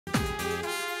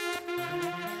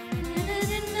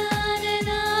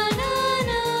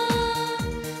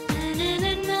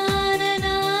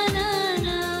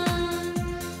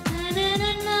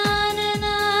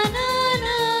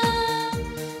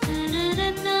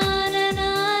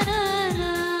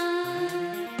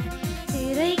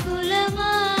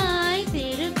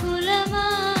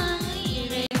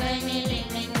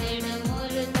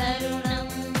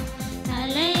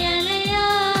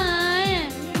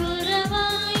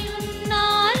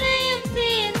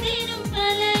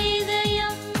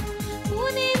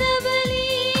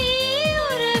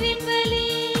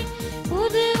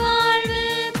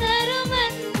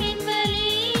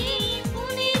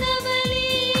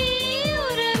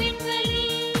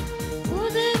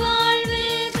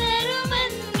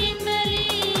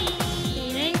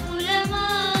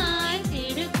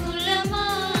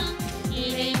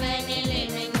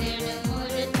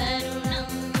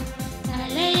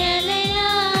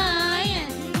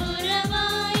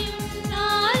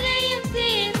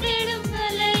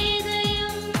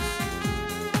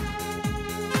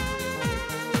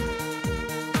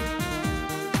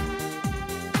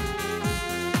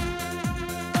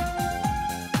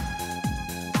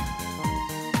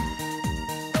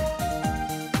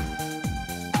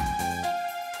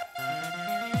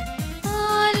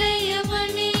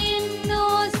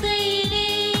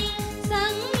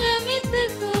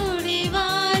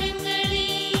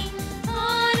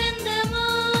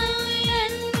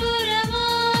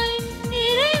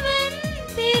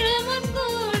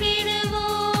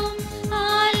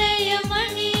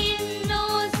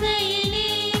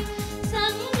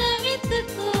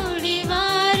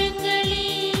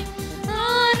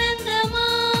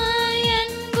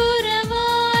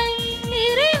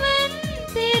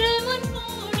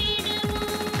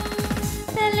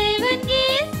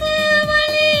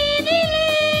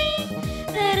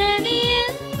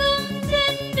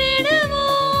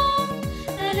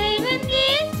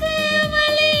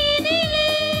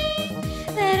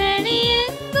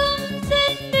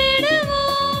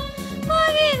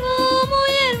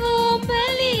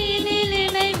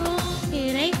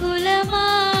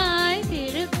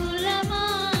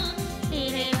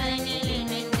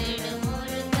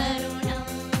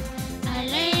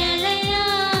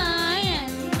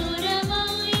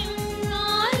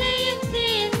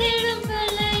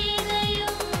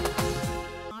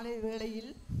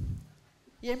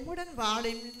எம்முடன்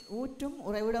வாழின் ஊற்றும்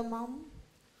உறைவிடமாம்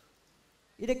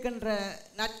இருக்கின்ற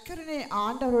நற்கருணை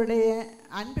ஆண்டவருடைய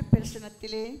அன்பு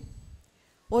பிரசனத்திலே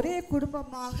ஒரே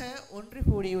குடும்பமாக ஒன்று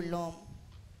கூடியுள்ளோம்.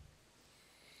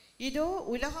 இதோ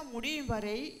உலகம் முடியும்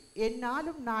வரை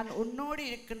என்னாலும் நான் உன்னோடு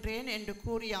இருக்கின்றேன் என்று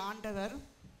கூறிய ஆண்டவர்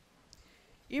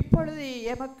இப்பொழுது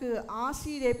எமக்கு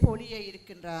ஆசீரை பொழிய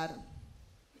இருக்கின்றார்.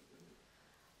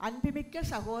 அன்புமிக்க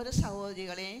சகோதர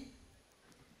சகோதரிகளே,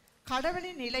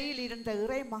 கடவுளின் நிலையில் இருந்த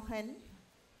இறைமகன்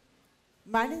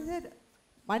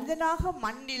மனிதனாக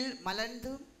மண்ணில்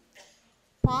மலர்ந்து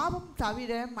பாவம்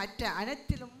தவிர மற்ற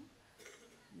அனைத்திலும்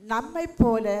நம்மை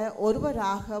போல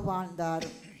ஒருவராக வாழ்ந்தார்.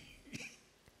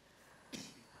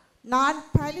 நான்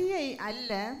பலியை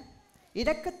அல்ல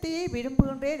இரக்கத்தையே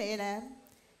விரும்புகின்றேன் என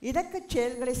இரக்கச்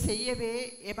செயல்களை செய்யவே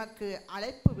எமக்கு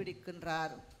அழைப்பு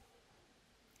விடுக்கின்றார்.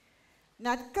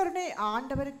 நற்கருணை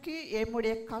ஆண்டவருக்கு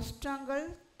எம்முடைய கஷ்டங்கள்,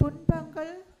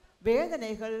 துன்பங்கள்,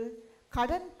 வேதனைகள்,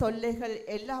 கடன் தொல்லைகள்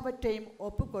எல்லாவற்றையும்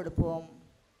ஒப்பு கொடுப்போம்.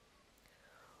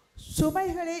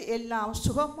 சுமைகளை எல்லாம்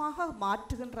சுகமாக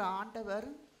மாற்றுகின்ற ஆண்டவர்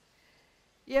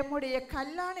எம்முடைய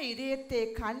கல்லான இதயத்தை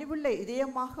கனிவுள்ள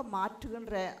இதயமாக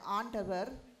மாற்றுகின்ற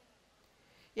ஆண்டவர்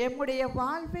எம்முடைய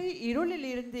வாழ்வை இருளில்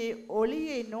இருந்து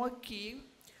ஒளியை நோக்கி,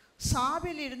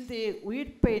 சாவில் இருந்து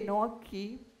உயிர்ப்பை நோக்கி,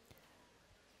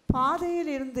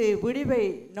 பாவத்திலிருந்து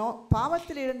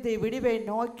விடிவை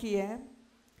நோக்கிய,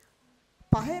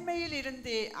 பகைமையில்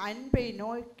இருந்து அன்பை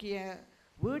நோக்கிய,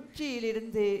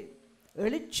 வீழ்ச்சியிலிருந்து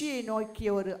எழுச்சியை நோக்கிய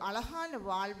ஒரு அழகான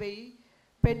வாழ்வை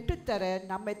பெற்றுத்தர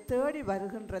நம்மை தேடி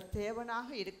வருகின்ற தேவனாக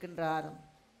இருக்கின்றார்.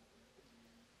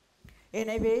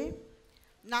 எனவே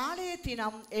நாளைய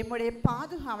தினம் எம்முடைய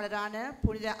பாதுகாவலரான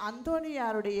புனித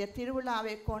அந்தோனியாருடைய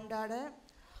திருவிழாவை கொண்டாட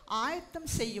ஆயத்தம்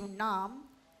செய்யும் நாம்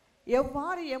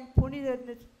எவ்வாறு எம் புனித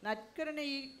நற்கருணை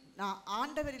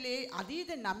ஆண்டவரிலே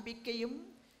அதீத நம்பிக்கையும்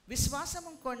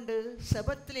விசுவாசமும் கொண்டு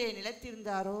செபத்திலே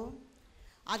நிலைத்திருந்தாரோ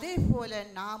அதே போல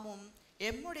நாமும்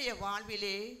எம்முடைய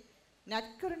வாழ்விலே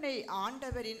நற்கருணை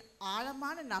ஆண்டவரின்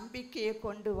ஆழமான நம்பிக்கையை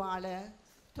கொண்டு வாழ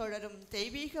தொடரும்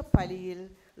தெய்வீக பலியில்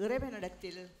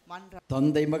இறைவனிடத்தில் மன்றாடுவோம்.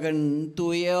 தந்தை, மகன்,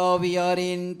 தூய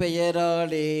ஆவியாரின்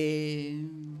பெயராலே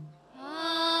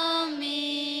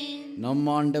ஆமென். நம்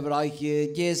ஆண்டவராகிய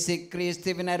இயேசு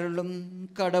கிறிஸ்துவின் அருளும்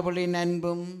கடவுளின்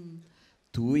அன்பும்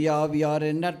தூய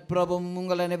ஆவியாரின் நட்புறவும்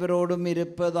உங்கள் அனைவரோடும்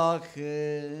இருப்பதாக.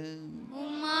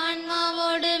 உம்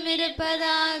ஆன்மாவோடும்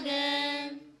இருப்பதாக.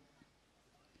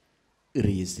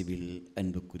 இயேசுவில்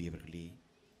அன்புக்குரியவர்களே,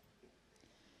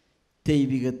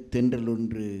 தெய்வீக தென்றல்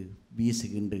ஒன்று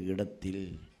வீசுகின்ற இடத்தில்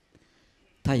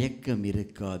தயக்கம்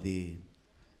இருக்காது,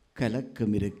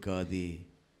 கலக்கம் இருக்காது,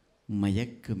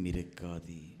 மயக்கம்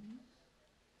இருக்காது.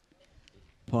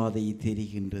 பாதை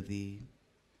தெரிகின்றது,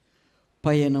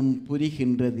 பயணம்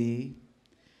புரிகின்றது.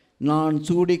 நான்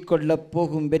சூடிக்கொள்ளப்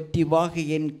போகும் வெற்றி வாகை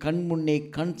என் கண் முன்னே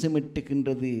கண்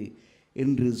சிமிட்டுகின்றது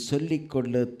என்று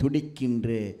சொல்லிக்கொள்ள துடிக்கின்ற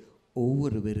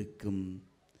ஒவ்வொருவருக்கும்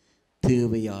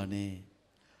தேவையான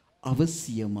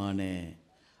அவசியமான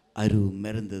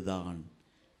அருமருந்துதான்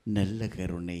நல்ல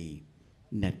கருணை,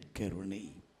 நற்கருணை.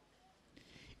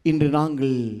 இன்று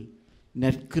நாங்கள்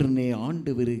நற்கருணை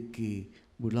ஆண்டவருக்கு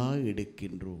விழா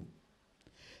எடுக்கின்றோம்.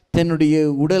 தன்னுடைய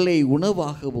உடலை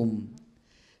உணவாகவும்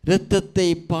இரத்தத்தை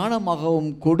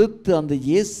பானமாகவும் கொடுத்து அந்த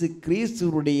இயேசு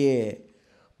கிறிஸ்துவுடைய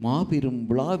மாபெரும்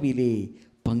விழாவிலே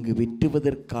பங்கு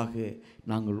பெற்றுவதற்காக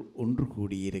நாங்கள் ஒன்று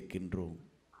கூடியிருக்கின்றோம்.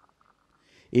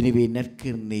 எனவே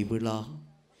நற்கருணை விழா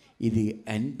இது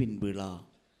அன்பின் விழா,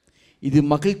 இது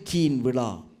மகிழ்ச்சியின் விழா,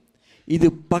 இது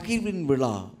பகிர்வின்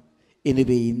விழா.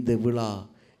 எனவே இந்த விழா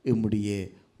எம்முடைய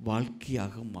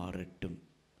வாழ்க்கையாக மாறட்டும்.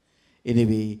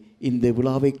 எனவே இந்த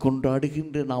விழாவை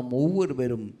கொண்டாடுகின்ற நாம்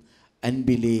ஒவ்வொருவரும்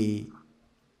அன்பிலே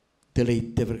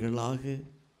திளைத்தவர்களாக,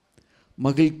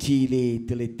 மகிழ்ச்சியிலே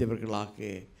திளைத்தவர்களாக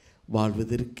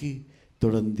வாழ்வதற்கு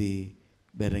தொடர்ந்து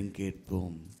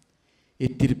வரங்கேற்போம்.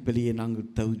 எத்திருப்பலியை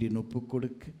நாங்கள் தகுதியை ஒப்புக்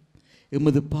கொடுக்க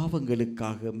எமது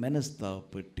பாவங்களுக்காக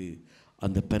மனஸ்தாபப்பட்டு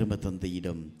அந்த பரம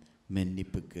தந்தையிடம்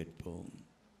மன்னிப்பு கேட்போம்.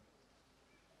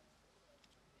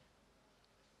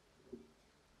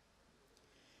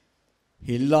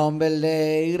 எல்லாம் வல்ல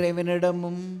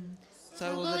இறைவனிடமும்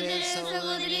சகோதர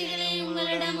சகோதரிகளே,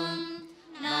 உங்களிடமும்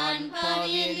நான்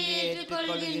பாவி என்று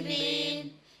ஏற்றுக்கொள்கின்றேன்.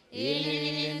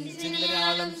 ஏனெனில் என்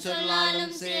சிந்தனையாலும்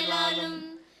சொல்லாலும் செயலாலும்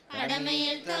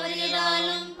கடமையில்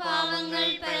தவறியதாலும்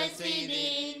பாவங்கள் பல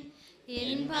செய்தேன்.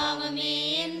 என் பாவமே,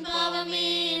 என் பாவமே,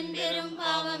 என் பெரும்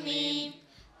பாவமே.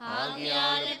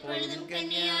 ஆகையால் எப்பொழுதும்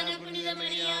கன்னியான புனித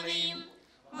மரியாதையும்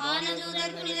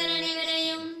வானதூதர் புனிதர்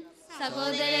அனைவரையும்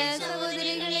சகோதர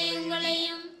சகோதரிகளே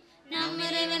உங்களையும் நம்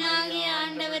இறைவனாகிய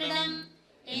ஆண்டவரிடம்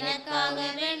எனக்காக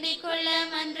வேண்டிக் கொள்ள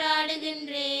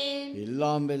மன்றாடுகின்றேன்.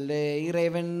 எல்லாம் வல்ல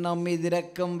இறைவன் நம்மை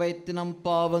இரக்கம் வைத்து நம்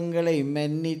பாவங்களை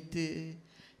மன்னித்து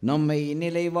நம்மை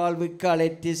நிலை வாழ்வுக்கு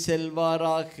அழைத்து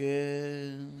செல்வாராக.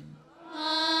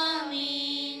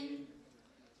 ஆமென்.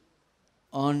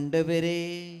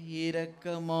 ஆண்டவரே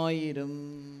இரக்கமாயிரும்.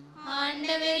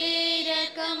 ஆண்டவரே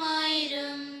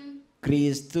இரக்கமாயிரும்.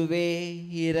 கிறிஸ்துவே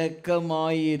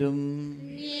இரக்கமாயிரும்.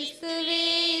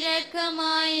 கிறிஸ்துவே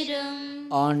இரக்கமாயிரும்.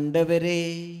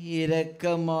 ஆண்டவரே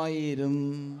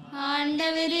இரக்கமாயிரும்.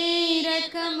 ஆண்டவரே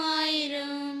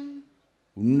இரக்கமாயிரும்.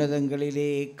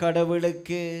 உன்னதங்களிலே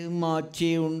கடவுளுக்கு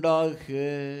மாட்சி உண்டாக.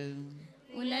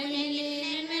 உலகிலே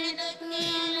எனக்கு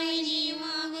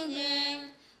அமைதியுமாகுக.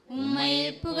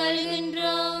 உம்மை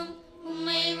புகழ்கின்றோம்,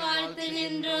 உம்மை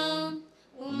வாழ்த்துகின்றோம்,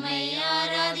 உம்மை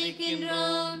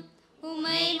ஆராதிக்கின்றோம்,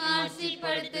 உம்மை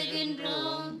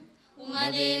மாட்சிப்படுத்துகின்றோம்.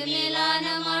 உமது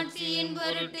மேலான மாட்சியின்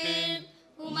பொருட்டு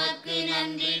உமக்கு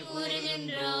நன்றி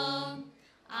கூறுகின்றோம்.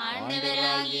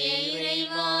 ஆண்டவராகிய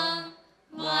இறைவா,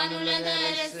 வானுலக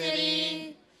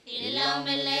அரசரே, எல்லாம்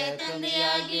வல்ல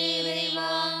தந்தையாகிய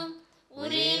இறைவா,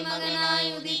 ஒரே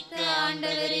மகனாய் உதித்த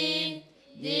ஆண்டவரே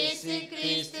இயேசு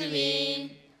கிறிஸ்துவே,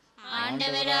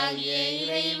 ஆண்டவராகிய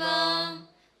இறைவா,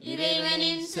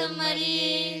 இறைவனின்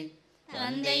செம்மறியே,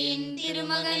 தந்தையின்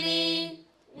திருமகனே,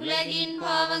 உலகின்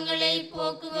பாவங்களை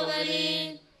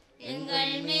போக்குபவரே,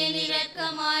 எங்கள் மேல்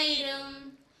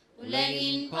இரக்கமாயிரும்.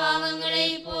 உலகின்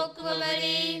பாவங்களை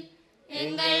போக்குபவரே,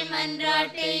 எங்கள்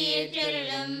மன்றாட்டை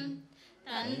ஏற்றருளும்.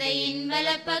 தந்தையின்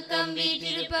வலப்பக்கம்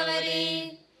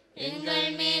வீற்றிருப்பவரே,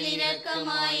 எங்கள் மேல்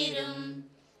இரக்கமாயிரும்.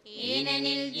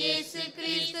 ஏனெனில் இயேசு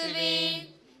கிறிஸ்துவே,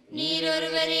 நீர்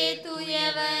ஒருவரே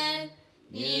தூயவர்,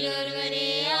 நீர்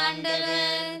ஒருவரே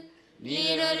ஆண்டவர்,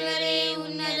 நீர் ஒருவரே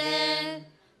உன்னதர்.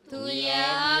 தூய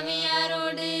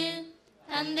ஆவியாரோடு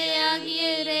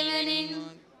தந்தையாகிய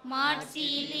இறைவனின்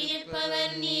மாட்சியில்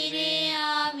இருப்பவர் நீரே.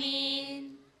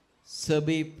 ஆமென்.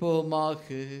 செபிப்போமாக.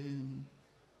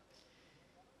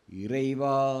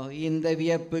 இறைவா, இந்த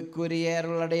வியப்புக்குரிய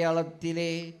அருள்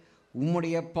அடையாளத்திலே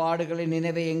உம்முடைய பாடுகளின்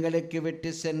நினைவை எங்களுக்கு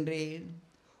விட்டு சென்றேன்.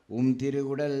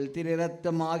 திருவுடல் திரு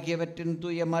இரத்தம் ஆகியவற்றின்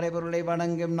தூய மறைபொருளை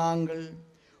வணங்கும் நாங்கள்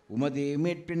உமது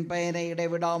மீட்பின் பயனை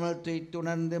இடைவிடாமல்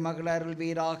துய்த்துணர்ந்து மகளருள்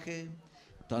வீராக.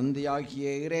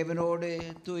 தந்தையாகிய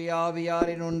இறைவனோடு தூய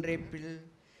ஆவியாரின் ஒன்றிப்பில்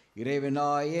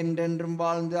இறைவனாய் என்றென்றும்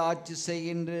வாழ்ந்து ஆட்சி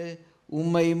செய்கின்ற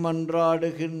உம்மை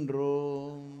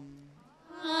மன்றாடுகின்றோம்.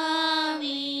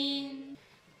 ஆமென்.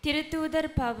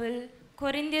 திருத்தூதர் பவுல்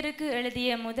கொரிந்தியருக்கு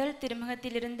எழுதிய முதல்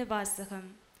திருமுகத்திலிருந்து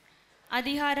வாசகம்.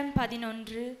 அதிகாரம்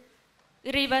 11,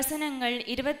 இறைவசனங்கள்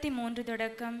 23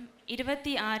 தொடக்கம்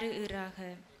 26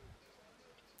 ஈறாக.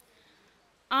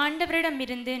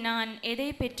 ஆண்டவரிடமிருந்து நான்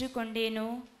எதை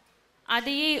பெற்றுக்கொண்டேனோ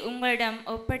அதையே உங்களிடம்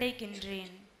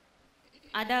ஒப்படைக்கின்றேன்.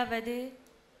 அதாவது,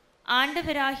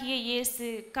 ஆண்டவராகிய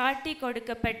இயேசு காட்டி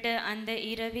கொடுக்கப்பட்ட அந்த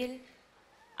இரவில்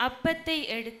அப்பத்தை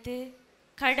எடுத்து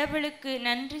கடவுளுக்கு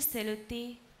நன்றி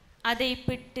செலுத்தி அதை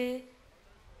பிட்டு,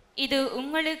 இது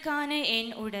உங்களுக்கான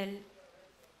என் உடல்,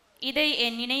 இதை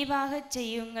என் நினைவாகச்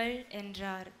செய்யுங்கள்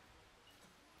என்றார்.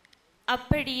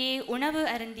 அப்படியே உணவு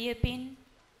அருந்திய பின்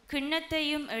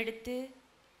கிண்ணத்தையும் எடுத்து,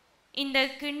 இந்த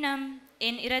கிண்ணம்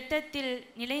என்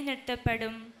இரத்தத்தில்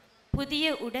நிலைநிறுத்தப்படும்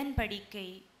புதிய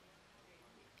உடன்படிக்கை.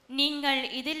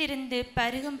 நீங்கள் இதிலிருந்து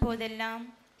பருகும்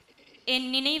போதெல்லாம் என்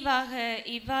நினைவாக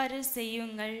இவ்வாறு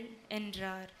செய்யுங்கள்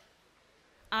என்றார்.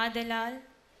 ஆதலால்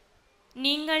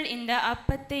நீங்கள் இந்த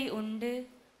அப்பத்தை உண்டு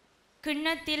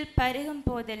கிண்ணத்தில் பருகும்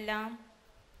போதெல்லாம்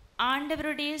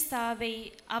ஆண்டவருடைய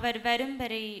சாவை அவர் வரும்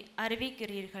வரை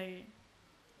அறிவிக்கிறீர்கள்.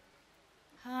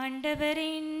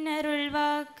 ஆண்டவரின்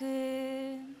அருள்வாக்கு.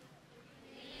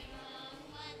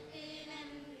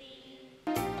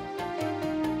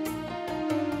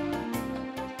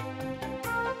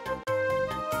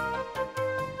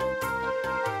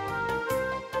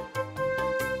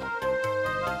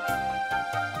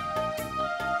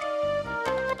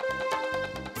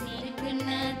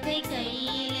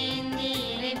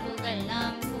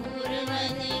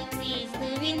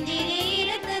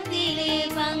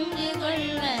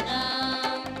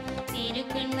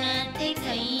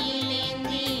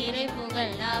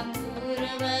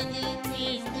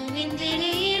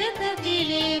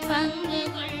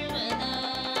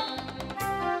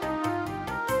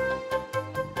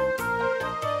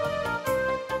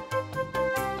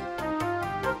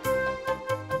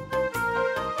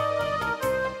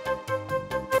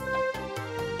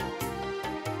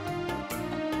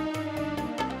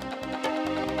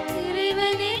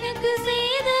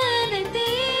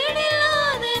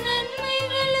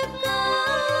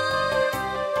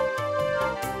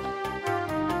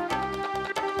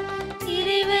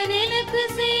 இறைவன் எனக்கு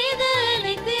செய்த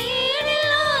அனைத்து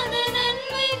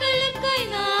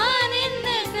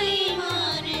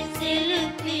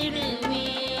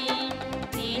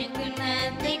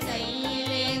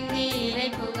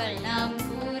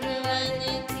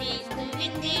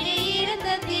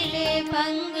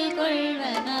பங்கு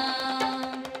கொள்வதா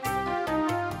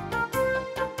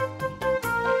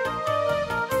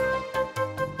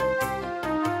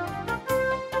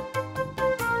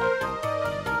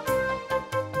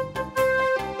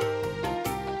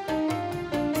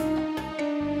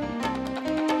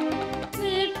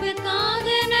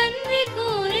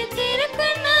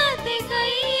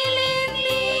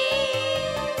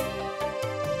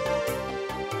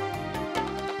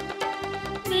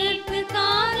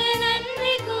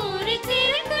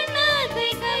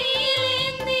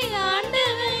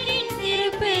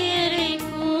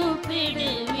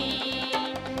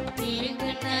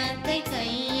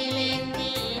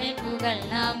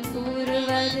நாம்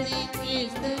கூறுவது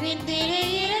கிறிஸ்துவின் திரு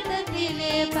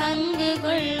இரத்தத்திலே பங்கு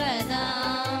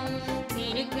கொள்வதாம்.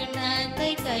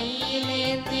 திருக்கிண்ணத்தை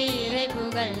கையிலேந்தி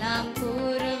இறைப்புகள் நாம்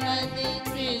கூறுவது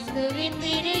கிறிஸ்துவின்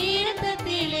திரு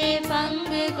இரத்தத்திலே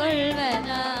பங்கு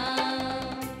கொள்வதாம்.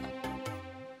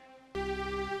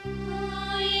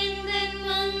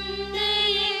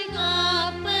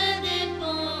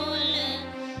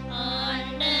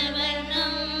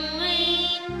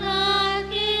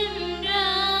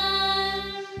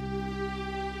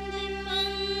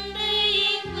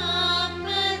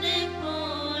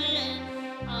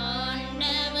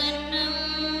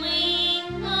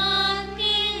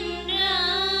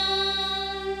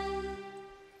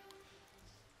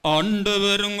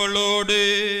 ஆண்டவர் உங்களோடு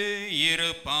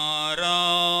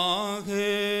இருப்பாராக.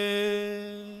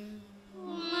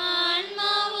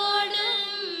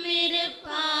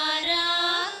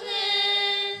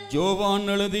 யோவான்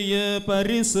எழுதிய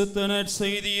பரிசுத்த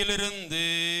நற்செய்தியிலிருந்து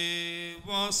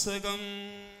வாசகம்.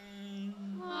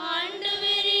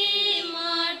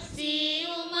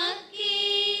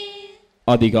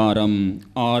 அதிகாரம்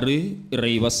 6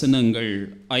 இறை வசனங்கள்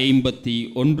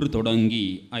 51 தொடங்கி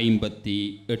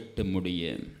 58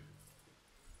 முடிய.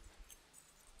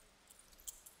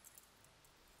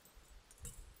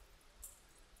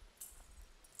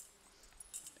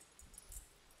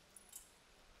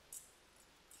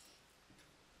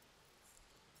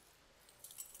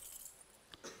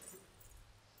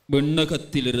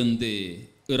 விண்ணகத்திலிருந்து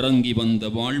இறங்கி வந்த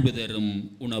வாழ்வு தரும்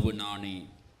உணவு நானே.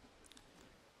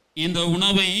 இந்த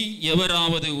உணவை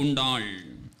எவராவது உண்டால்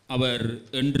அவர்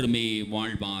என்றுமே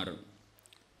வாழ்வார்.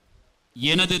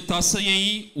 எனது தசையை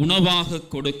உணவாக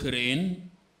கொடுக்கிறேன்,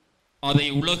 அதை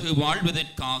உலகு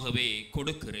வாழ்வதற்காகவே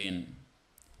கொடுக்கிறேன்.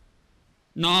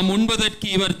 நாம் உண்பதற்கு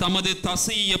இவர் தமது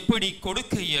தசையை எப்படி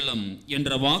கொடுக்க இயலும்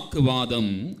என்ற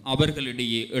வாக்குவாதம்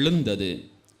அவர்களிடையே எழுந்தது.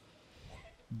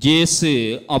 இயேசு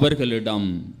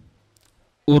அவர்களிடம்,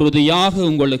 உறுதியாக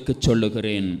உங்களுக்கு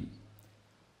சொல்லுகிறேன்,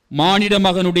 மானிட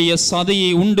மகனுடைய சதையை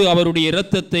உண்டு அவருடைய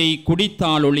இரத்தத்தை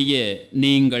குடித்தால் ஒழிய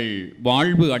நீங்கள்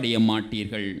வாழ்வு அடைய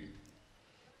மாட்டீர்கள்.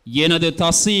 எனது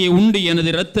தசையை உண்டு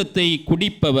எனது இரத்தத்தை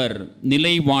குடிப்பவர்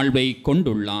நிலை வாழ்வை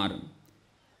கொண்டுள்ளார்.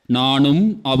 நானும்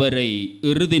அவரை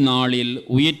இறுதி நாளில்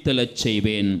உயிர்த்தெழச்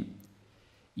செய்வேன்.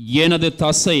 எனது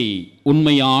தசை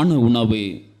உண்மையான உணவு,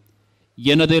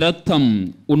 எனது இரத்தம்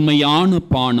உண்மையான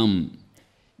பானம்.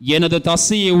 எனது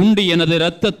தசையை உண்டு எனது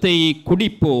இரத்தத்தை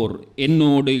குடிப்போர்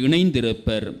என்னோடு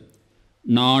இணைந்திருப்பர்,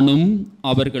 நானும்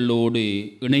அவர்களோடு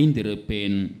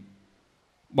இணைந்திருப்பேன்.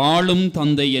 வாழும்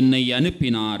தந்தை என்னை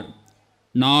அனுப்பினார்,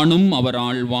 நானும்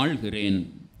அவரால் வாழ்கிறேன்.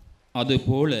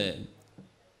 அதுபோல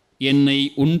என்னை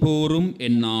உண்போரும்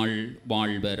என்னால்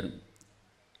வாழ்வர்.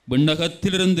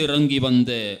 விண்ணகத்திலிருந்து இறங்கி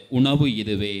வந்த உணவு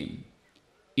இதுவே.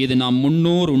 இது நம்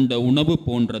முன்னோர் உண்ட உணவு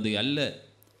போன்றது அல்ல.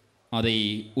 அதை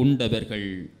உண்டவர்கள்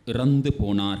இறந்து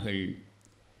போனார்கள்.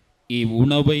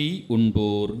 இவ்வுணவை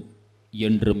உண்போர்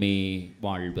என்றுமே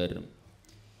வாழ்வர்.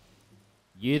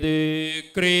 இது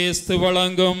கிறிஸ்து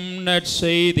வழங்கும்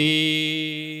நற்செய்தி.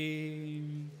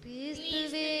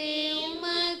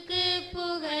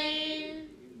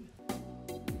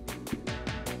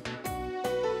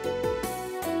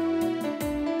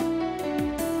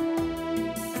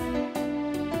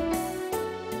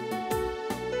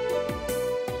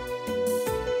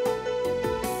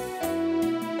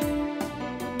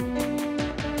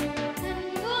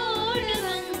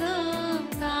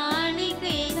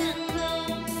 காணிக்கை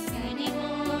தந்தோம்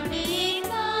கனிவோடு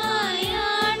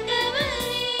காயாண்டவர்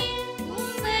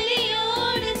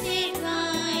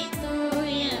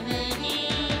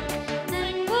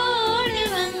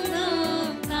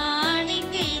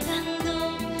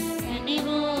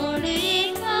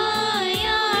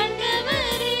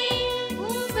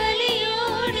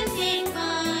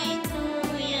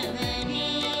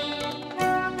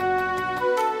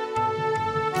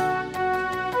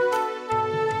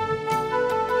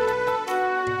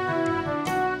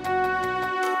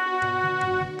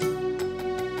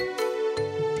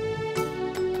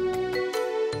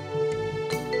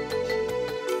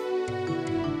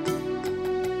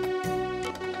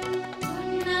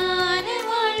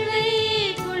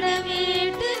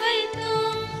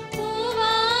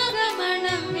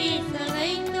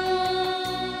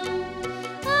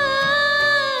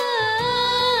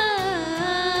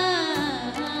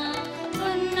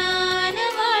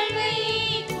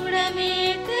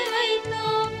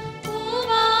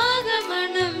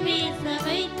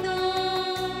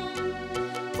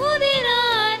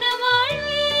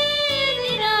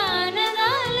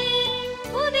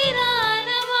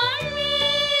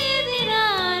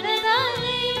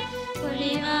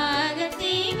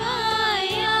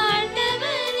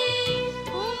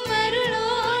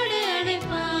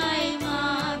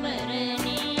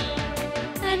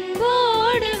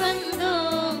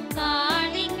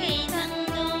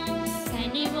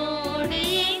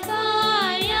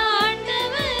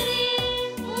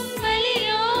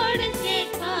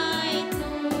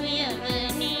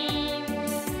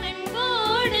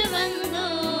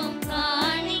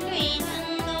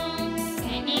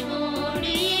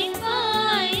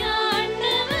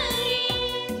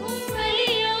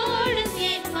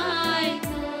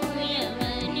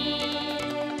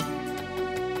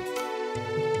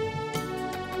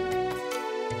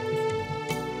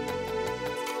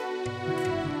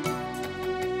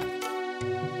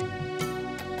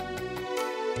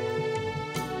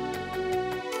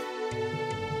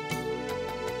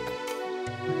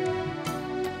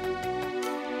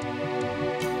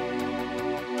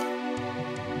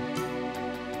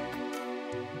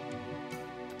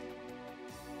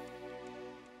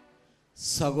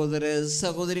சகோதர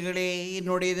சகோதரிகளே,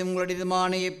 என்னுடையதும்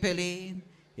உங்களுடையதுமான எப்பலே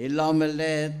எல்லாம் வல்ல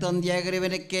தந்தையாக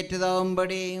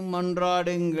இறைவனுக்கேற்றதாகும்படி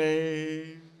மன்றாடுங்கள்.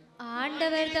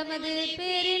 ஆண்டவர் தமது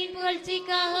பேரின்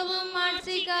புகழ்ச்சிக்காகவும்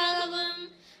ஆட்சிக்காகவும்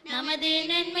நமது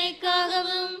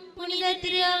நன்மைக்காகவும் புனித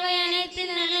திரு அவை அனைத்து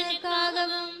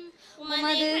நலனுக்காகவும்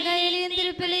உமது கையில்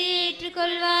திருப்பலியை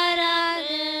ஏற்றுக்கொள்வாராக.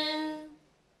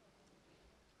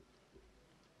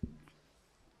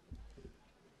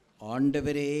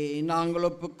 ஆண்டவரே, நாங்கள்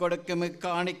ஒப்புக் கொடுக்கும்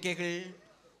இக்காணிக்கைகள்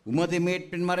உமது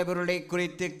மீட்பின் மரபொருளை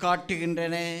குறித்து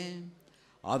காட்டுகின்றன.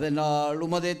 அதனால்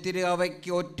உமது திரு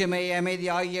அவைக்கு ஒற்றுமை அமைதி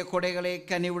ஆகிய கொடைகளை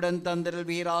கனிவுடன்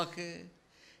தந்தருள்வீராக.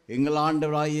 எங்கள்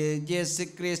ஆண்டவராகிய இயேசு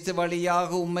கிறிஸ்து வழியாக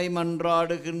உம்மை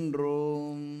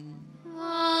மன்றாடுகின்றோம்.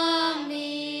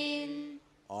 ஆமென்.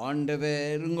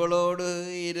 ஆண்டவர் உங்களோடு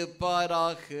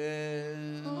இருப்பாராக.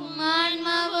 உம்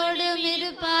ஆன்மாவோடும்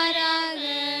இருப்பாராக.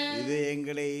 இது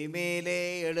எங்களை மேலே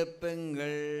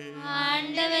எழுப்புங்கள்.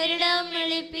 ஆண்டவரிடம்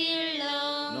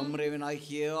எழுப்பியுள்ளோம். நம்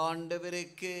இறைவனாகிய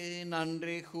ஆண்டவருக்கு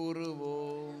நன்றி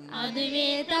கூறுவோம். அதுவே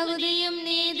தகுதியும்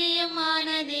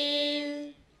நீதியுமானதே.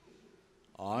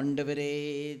 ஆண்டவரே,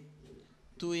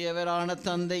 தூயவரான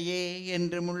தந்தையே,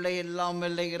 என்றுமுள்ள எல்லாம்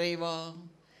வல்ல இறைவா,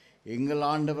 எங்கள்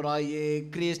ஆண்டவராகிய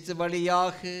கிறிஸ்து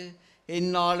வழியாக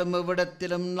எந்நாளும்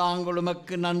எவ்விடத்திலும் நாங்கள்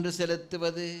உமக்கு நன்றி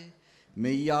செலுத்துவது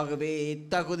மெய்யாகவே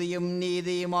தகுதியும்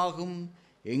நீதியுமாகும்.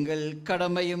 எங்கள்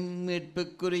கடமையும்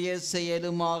மீட்புக்குரிய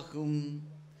செயலுமாகும்.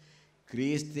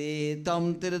 கிறிஸ்து தம்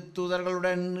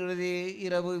திருத்தூதர்களுடன்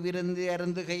இரவு விருந்து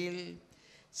அருந்துகையில்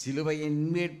சிலுவையின்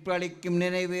மீட்பு அளிக்கும்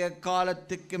நினைவு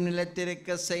அக்காலத்துக்கும்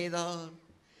நிலைத்திருக்க செய்தார்.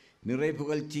 நிறை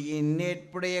புகழ்ச்சியின்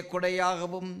நேர்ப்புடைய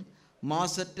கொடையாகவும்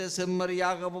மாசற்ற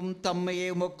செம்மறியாகவும் தம்மையே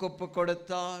உமக்கு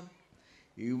கொடுத்தார்.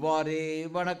 இவ்வாறே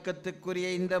வணக்கத்துக்குரிய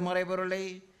இந்த மறைபொருளை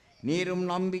நீரும்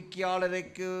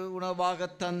நம்பிக்கையாளருக்கு உணவாக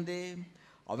தந்து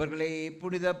அவர்களை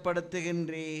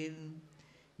புனிதப்படுத்துகின்றீர்.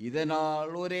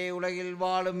 இதனால் ஒரே உலகில்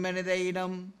வாழும் மனித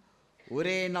இனம்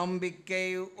ஒரே நம்பிக்கை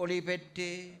ஒளி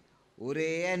பெற்று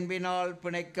ஒரே அன்பினால்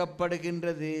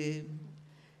பிணைக்கப்படுகின்றது.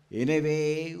 எனவே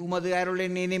உமது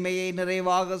அருளின் இனிமையை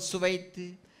நிறைவாக சுவைத்து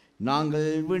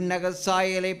நாங்கள் விண்ணக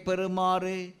சாயலை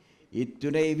பெறுமாறு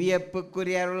இத்துணை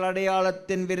வியப்புக்குரிய அருள்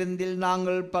அடையாளத்தின் விருந்தில்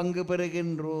நாங்கள் பங்கு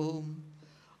பெறுகின்றோம்.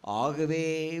 ஆகவே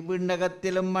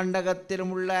விண்ணகத்திலும்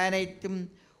மண்டகத்திலும் உள்ள அனைத்தும்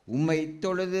உம்மை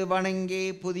தொழுது வணங்கி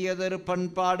புதியதொரு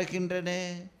பண்பாடுகின்றன.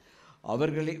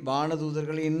 அவர்களின்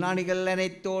வானதூதர்களின் அணிகள்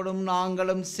அனைத்தோடும்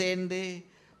நாங்களும் சேர்ந்து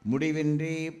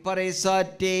முடிவின்றி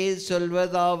பறைசாற்றே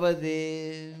சொல்வதாவது: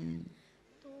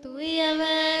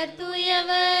 தூயவர்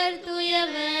தூயவர்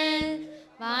தூயவர்,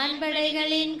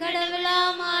 வான்படைகளின்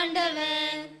கடவுளாம்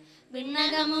ஆண்டவர்.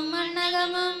 விண்ணகமும்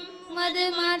மண்ணகமும் உமது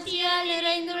மாட்சியால்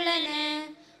நிறைந்துள்ளன.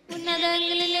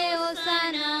 உன்னதங்களிலே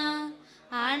ஓசானா.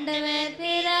 ஆண்டவர்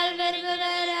பேரால்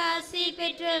வருபவர் ஆசி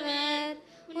பெற்றவர்.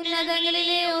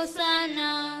 உன்னதங்களிலே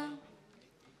ஓசானா.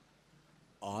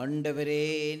 ஆண்டவரே,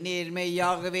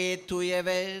 நேர்மையாகவே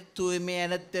தூயவர்,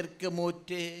 தூய்மையானத்திற்கு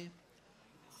மூற்று.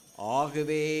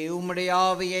 ஆகவே உம்முடைய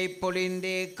ஆவியை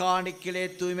பொழிந்தே காணிக்கிலே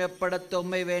தூய்மைப்படுத்த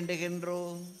உம்மை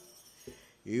வேண்டுகின்றோம்.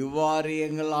 இவ்வாறு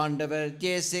எங்கள் ஆண்டவர்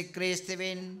இயேசு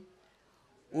கிறிஸ்துவின்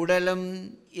உடலும்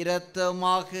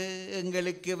இரத்தமாக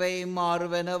எங்களுக்கு இவை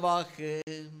மாறுவனவாக.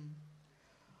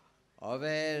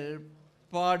 அவர்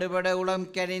பாடுபட உளம்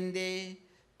கனிந்தே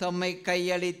தம்மை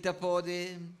கையளித்த போது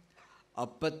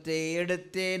அப்பத்தை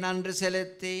எடுத்தே நன்றி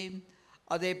செலுத்தி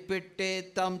அதை பிட்டு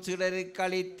தம் சிலருக்கு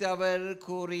அளித்து அவர்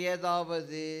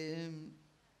கூறியதாவது: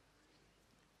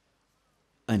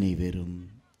 அனைவரும்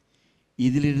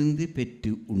இதிலிருந்து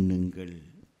பெற்று உண்ணுங்கள்,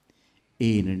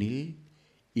 ஏனெனில்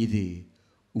இது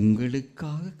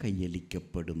உங்களுக்காக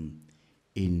கையளிக்கப்படும்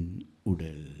என்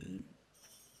உடல்.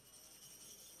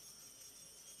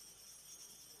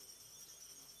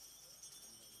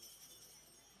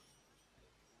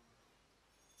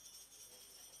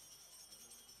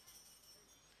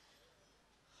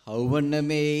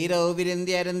 அவ்வண்ணமே இரவு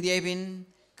விருந்தி அருந்திய பின்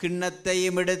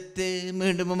கிண்ணத்தையும் எடுத்து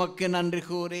மீண்டும் உமக்கு நன்றி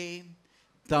கூறி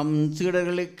தம்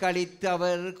சீடர்களுக்கு அளித்து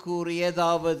அவர்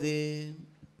கூறியதாவது: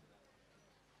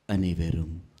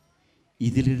 அனைவரும்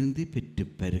இதிலிருந்து பெற்று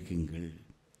பருகுங்கள்,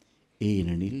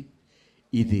 ஏனெனில்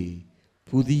இது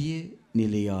புதிய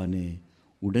நிலையான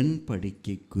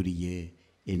உடன்படிக்கைக்குரிய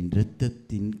என்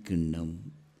இரத்தத்தின் கிண்ணம்.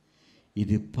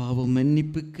 இது பாவ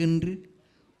மன்னிப்புக்கென்று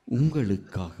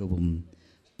உங்களுக்காகவும்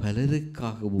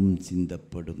பலருக்காகவும்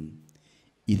சிந்தப்படும்.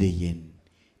 இதை என்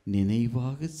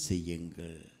நினைவாக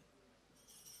செய்யுங்கள்.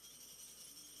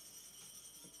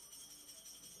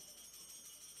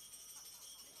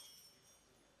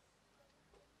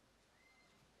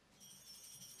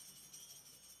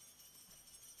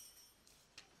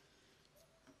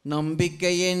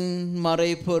 நம்பிக்கையின்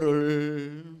மறைபொருள்.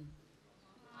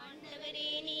 ஆண்டவரே,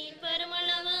 நீர்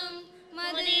பெருமளவும்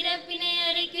உமது இறப்பினை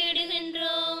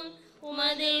அறிக்கையிடுகின்றோம்,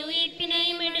 உமது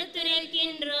உயிர்ப்பினையும்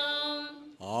எடுத்துரைக்கின்றோம்.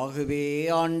 ஆகவே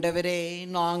ஆண்டவரே,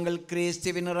 நாங்கள்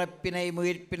கிறிஸ்துவின் இறப்பினை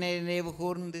உயிர்ப்பினை நினைவு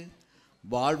கூர்ந்து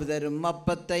வாழ்வு தரும்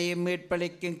அப்பத்தையும்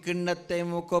மீட்பளிக்கும்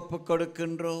கிண்ணத்தையும் ஒப்புக்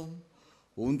கொடுக்கின்றோம்.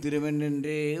 உன்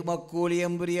திருமணின்று உமக்கு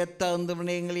ஊழியம் புரிய தகுந்த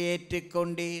விடயங்களை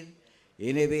ஏற்றுக்கொண்டீர்.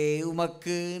 எனவே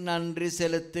உமக்கு நன்றி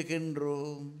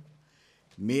செலுத்துகின்றோம்.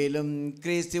 மேலும்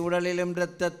கிறிஸ்து உடலிலும்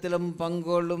இரத்தத்திலும்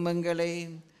பங்கொள்ளும் எங்களை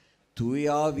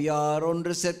தூயாவியார்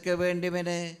ஒன்று சேர்க்க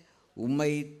வேண்டுமென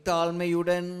உம்மை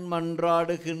தாழ்மையுடன்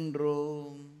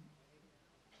மன்றாடுகின்றோம்.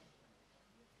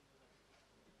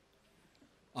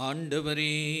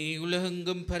 ஆண்டவரே,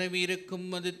 உலகெங்கும் பரவியிருக்கும்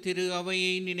அது திரு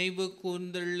அவையை நினைவு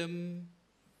கூர்ந்தள்ளும்.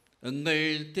 எங்கள்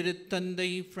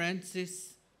திருத்தந்தை பிரான்சிஸ்,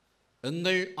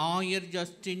 எங்கள் ஆயர்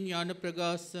ஜஸ்டின்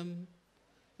ஞானப்பிரகாசம்,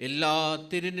 எல்லா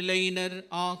திருநிலையினர்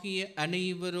ஆகிய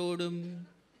அனைவரோடும்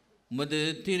உமது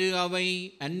திரு அவை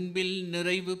அன்பில்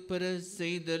நிறைவு பெற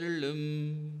செய்தருளும்.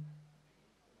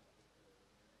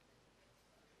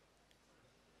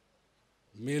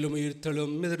 மேலும்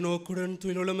உயிர்த்தலும் எதிர்நோக்குடன்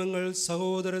துயிலுள்ள எங்கள்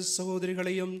சகோதர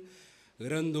சகோதரிகளையும்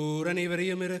இறந்தோர்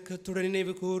அனைவரையும் இரக்கத்துடன்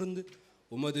நினைவு கூர்ந்து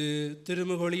உமது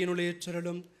திருமுகொழியினுடைய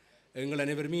ஏற்றலும் எங்கள்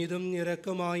அனைவர் மீதும்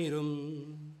இரக்கமாயிரும்.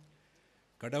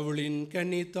 கடவுளின்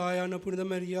கன்னி தாயான புனித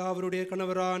மரியா, அவருடைய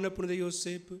கணவரான புனித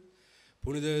யோசேப்பு,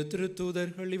 புனித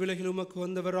திருத்தூதர்கள், இவ்வுலகில் உமக்கு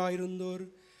வந்தவராயிருந்தோர்,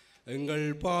 எங்கள்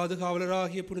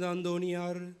பாதுகாவலராகிய புனித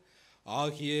அந்தோனியார்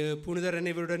ஆகிய புனிதர்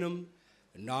அனைவருடனும்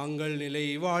நாங்கள் நிலை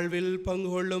வாழ்வில் பங்கு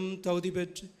கொள்ளும் தகுதி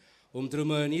பெற்று உம்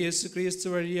திருமகன் இயேசு கிறிஸ்து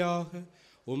வழியாக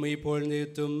உம்மை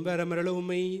போழ்ந்தேத்தும் வரமரள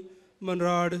உம்மை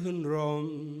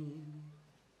மன்றாடுகின்றோம்.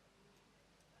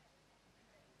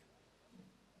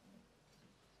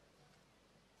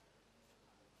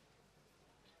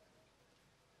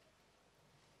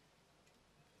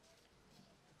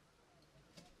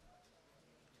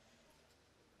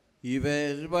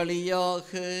 இவர் வழியாக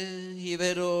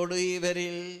இவரோடு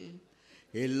இவரில்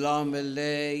எல்லாம் வல்ல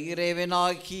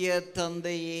இறைவனாகிய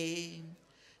தந்தையே,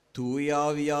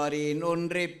 தூயாவியாரின்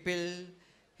ஒன்றைப்பில்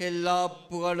எல்லா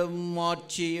புகழும்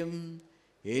ஆட்சியும்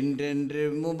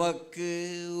என்றென்றும் உமக்கு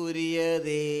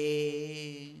உரியதே.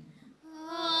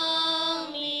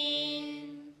 ஆமென்.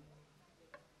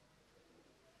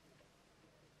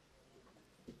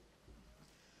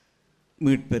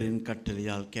 மீட்பரின்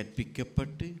கட்டளையால்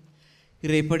கற்பிக்கப்பட்டு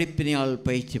இறைப்படிப்பினால்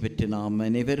பயிற்சி பெற்ற நாம்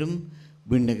அனைவரும்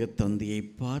விண்ணகத் தந்தையை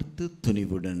பார்த்து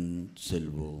துணிவுடன்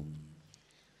செல்வோம்.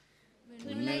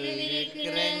 விண்ணுலகில்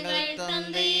இருக்கிற எங்கள்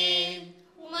தந்தையே,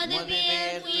 உமது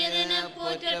பெயர் உயரென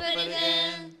போற்றப்படுக,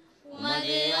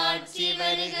 உமது ஆட்சி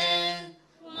வருக,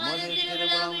 உமது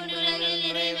திருவுளம் விண்ணுலகில்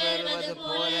நிறைவேறுவது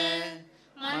போல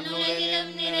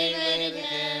மண்ணுலகிலும் நிறைவேறுக.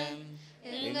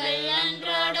 எங்கள்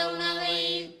அன்றாட உணவை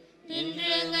இன்று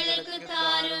எங்களுக்கு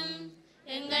தாரும்.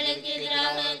 எங்களுக்கு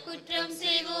எதிராக குற்றம்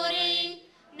செய்வோரை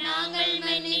நாங்கள்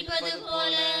மன்னிப்பது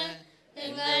போல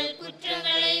எங்கள்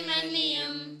குற்றங்களை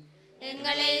மன்னியும்.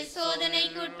 எங்களை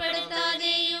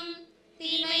சோதனைக்குட்படுத்தாதேயும்,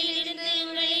 தீமையிலிருந்து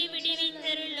எங்களை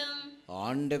விடுவித்தருளும்.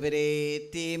 ஆண்டவரே,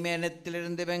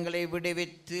 தீமையினத்திலிருந்து எங்களை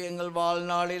விடுவித்து எங்கள்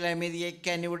வாழ்நாளில் அமைதியை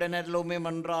கனிவுடன் அருளுமே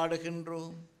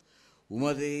மன்றாடுகின்றோம்.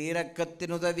 உமது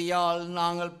இரக்கத்தின் உதவியால்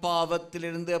நாங்கள்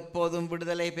பாவத்திலிருந்து எப்போதும்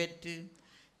விடுதலை பெற்று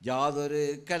யாதொரு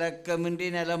கலக்கமின்றி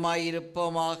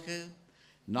நலமாயிருப்போமாக.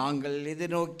 நாங்கள்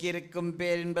எதிர்நோக்கியிருக்கும்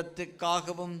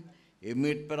பேரின்பத்துக்காகவும்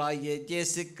மீட்பராகிய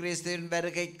இயேசு கிறிஸ்துவின்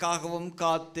வருகைக்காகவும்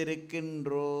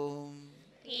காத்திருக்கின்றோம்.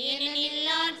 ஏனெனில்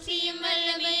ஆட்சியும்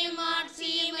வல்லமையும்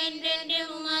ஆட்சியும்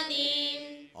என்றென்றும் உமதே.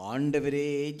 ஆண்டவரே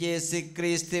இயேசு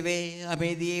கிறிஸ்துவே,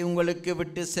 அமைதியை உங்களுக்கு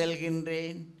விட்டு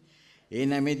செல்கின்றேன்,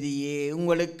 என் அமைதியே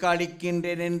உங்களுக்கு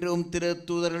அளிக்கின்றேன் என்றும்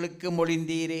திருத்தூதர்களுக்கு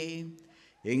மொழிந்தீரே.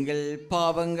 எங்கள்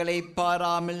பாவங்களை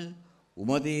பாராமல்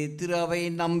உமது திரு அவை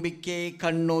நம்பிக்கையை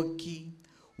கண்ணோக்கி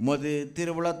உமது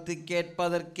திருவுளத்து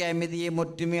கேட்பதற்கு அமைதியை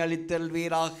முற்றுமை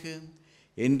அளித்தல்வீராக.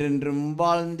 என்றென்றும்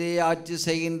வாழ்ந்தே ஆட்சி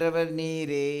செய்கின்றவர்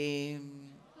நீரே.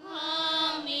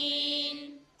 ஆமென்.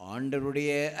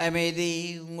 ஆண்டவருடைய அமைதி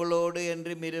உங்களோடு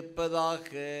என்றும் இருப்பதாக.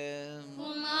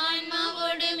 உம்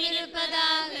ஆன்மாவோடும்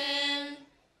இருப்பதாக.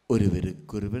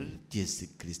 ஒருவருக்கொருவர் இயேசு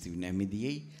கிறிஸ்துவின்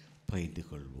அமைதியை பகிர்ந்து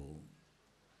கொள்வோம்.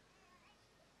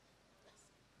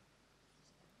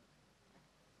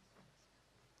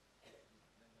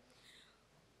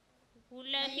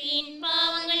 உலகின்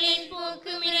பாவங்களை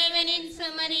போக்கும் இறைவனின்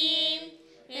செம்மறியே,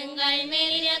 எங்கள்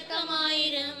மேல்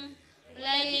இரக்கமாயிரும்.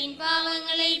 உலகின்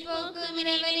பாவங்களை போக்கும்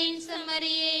இறைவனின்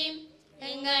செம்மறியே,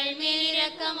 எங்கள் மேல்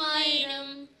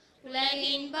இரக்கமாயிரும்.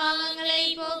 உலகின் பாவங்களை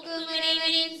போக்கும்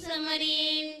இறைவனின்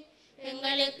செம்மறியே,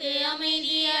 எங்களுக்கு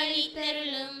அமைதி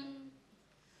அளித்தருளும்.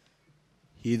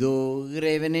 இதோ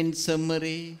இறைவனின்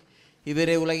செம்மறி,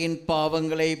 இவரே உலகின்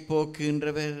பாவங்களை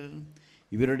போக்குகின்றவர்.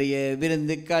 இவருடைய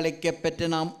விருந்துக்கு அழைக்கப்பெற்ற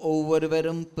நாம்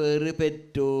ஒவ்வொருவரும் பெறு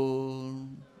பெற்றோர்.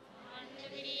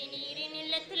 ஆண்டவரே, நீரின்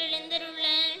இல்லத்தில் எழுந்தருள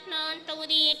நான்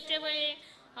தகுதியேற்றவள்.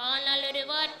 ஆனால் ஒரு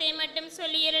வார்த்தை மட்டும்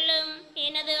சொல்லியருளும்,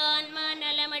 எனது ஆன்மா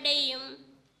நலமடையும்.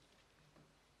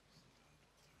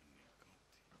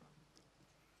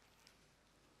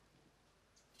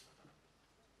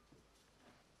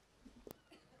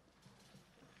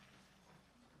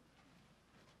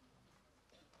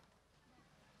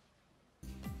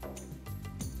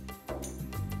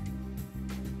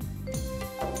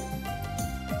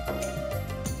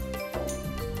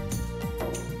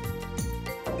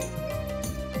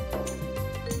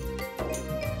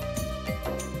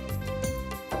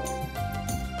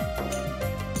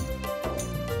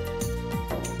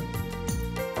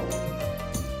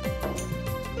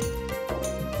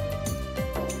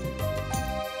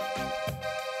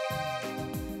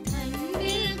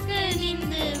 அன்பில்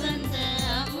கனிந்து வந்த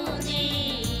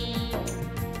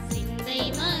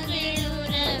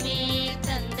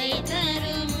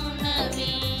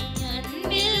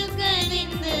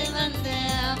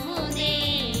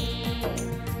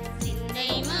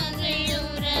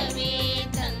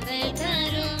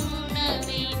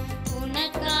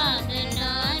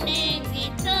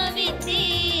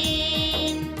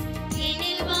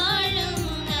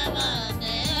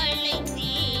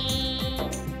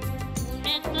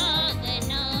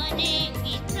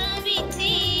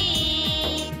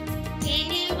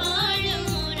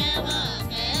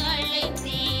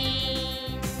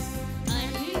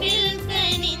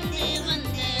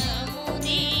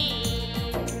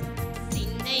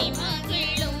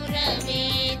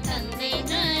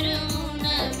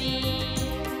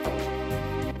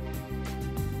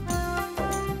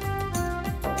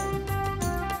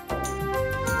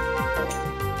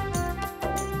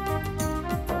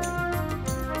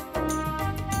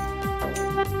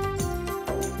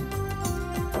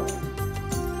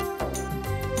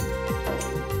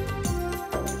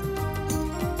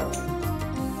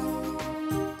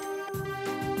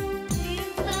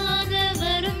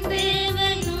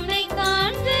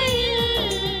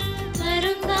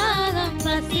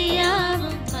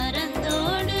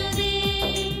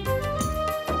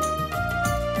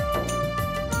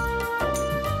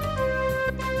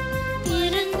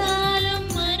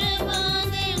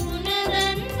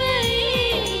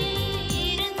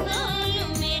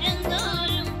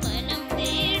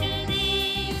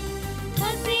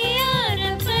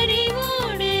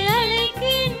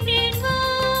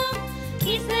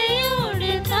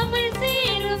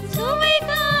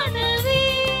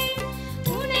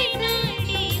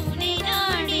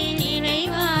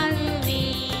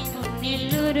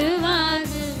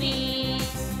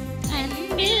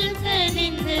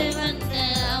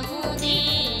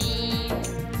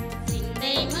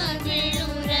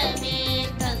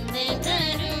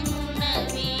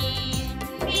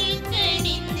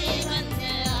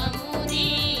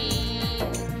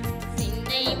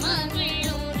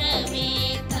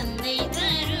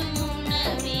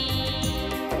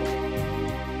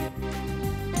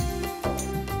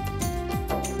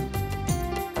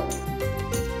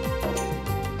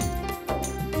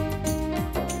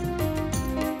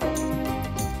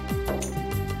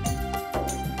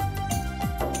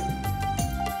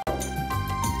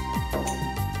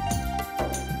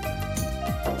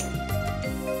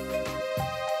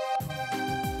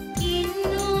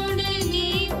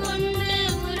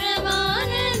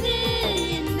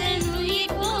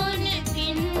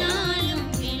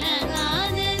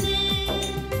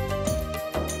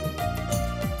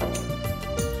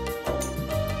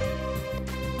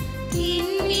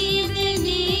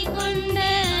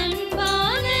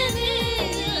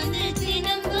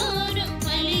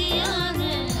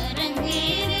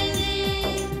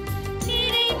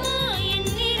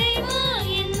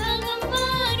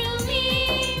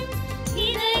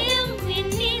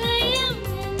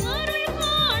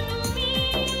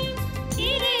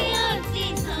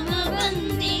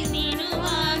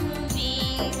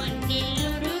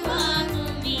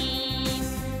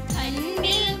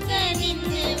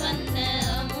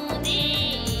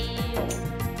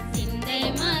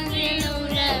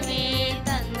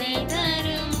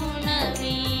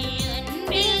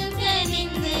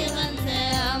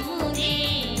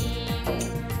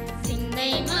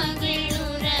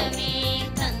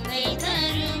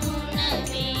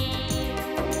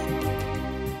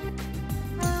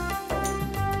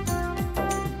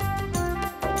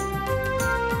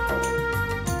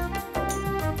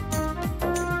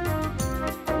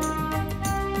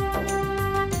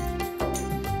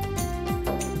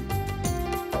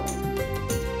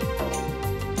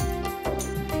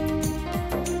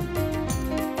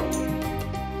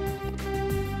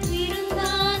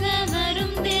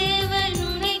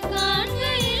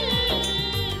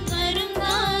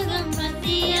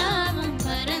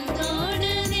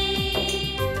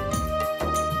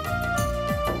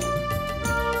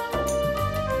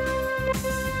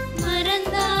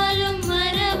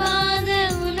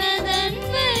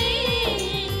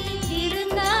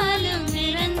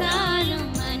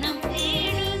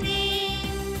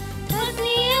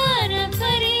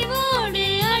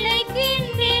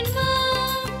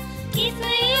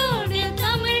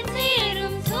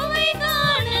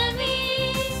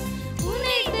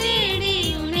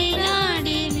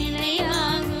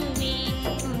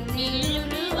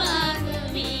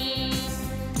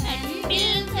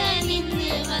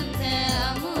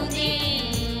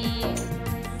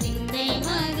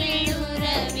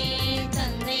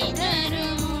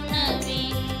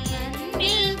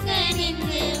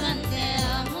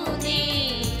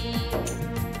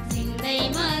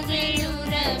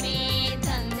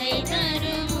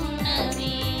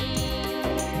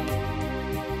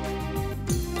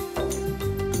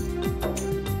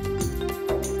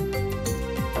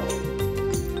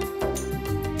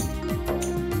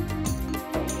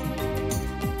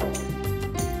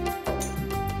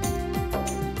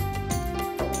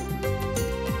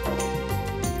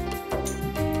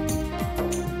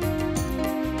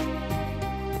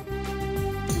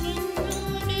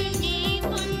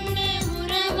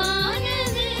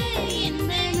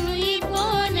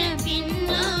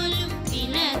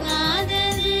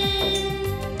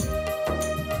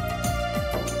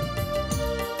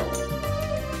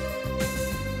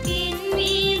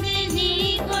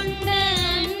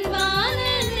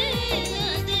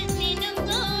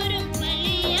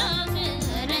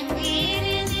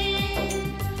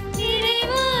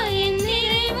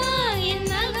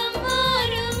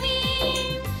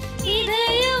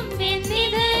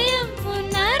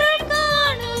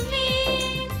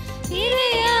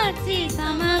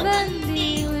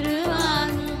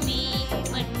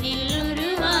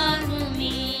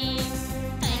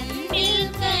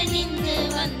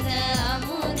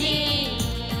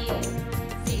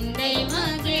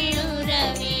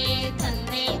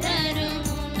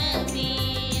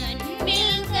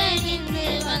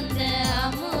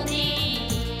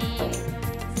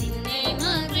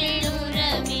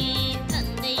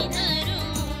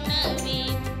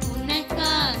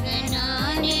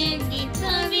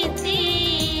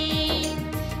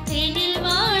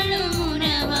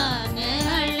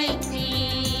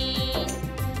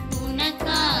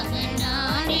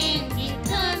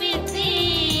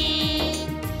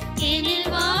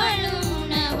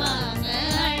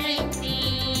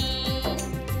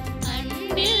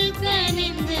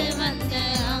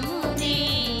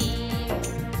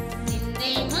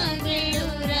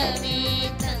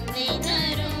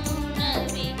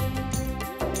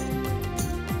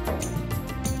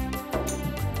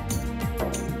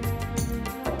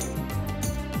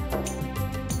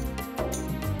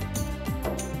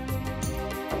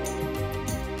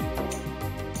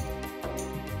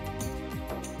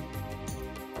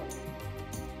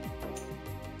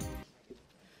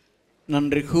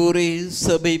நன்றி கூறி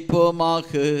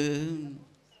சபிப்போமாக.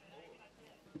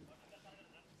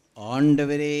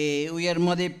 ஆண்டவரே, உயர்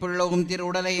மதிப்புள்ளவும் திரு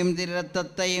உடலையும் திரு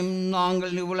இரத்தத்தையும்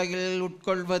நாங்கள் உலகில்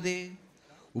உட்கொள்வது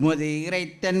உமது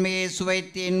இறைத்தன்மையை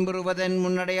சுவைத்து என்புறுவதன்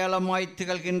முன்னடையாளமாய்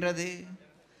திகழ்கின்றது.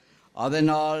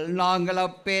 அதனால் நாங்கள்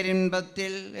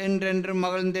அப்பேரின்பத்தில் என்றென்றும்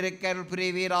மகிழ்ந்திருக்க அருள்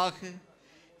புரிவீராக.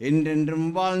 என்றென்றும்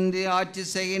வாழ்ந்து ஆட்சி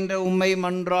செய்கின்ற உம்மை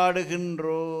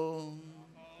மன்றாடுகின்றோம்.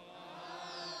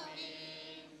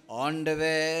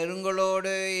 ஆண்டவர்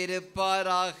உங்களோடு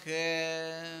இருப்பாராக.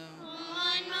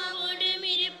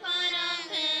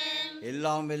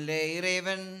 எல்லாம் வல்ல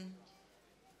இறைவன்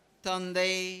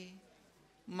தந்தை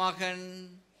மகன்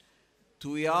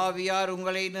தூயாவியார்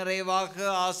உங்களை நிறைவாக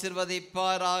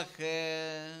ஆசிர்வதிப்பாராக.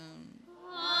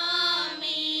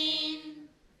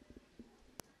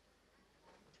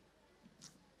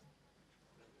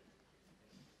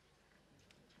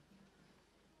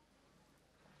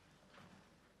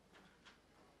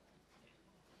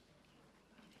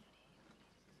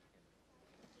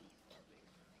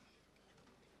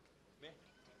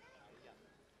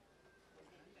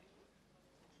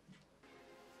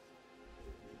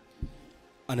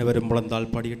 அனைவரும் முழந்தால்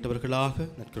பாடியிட்டவர்களாக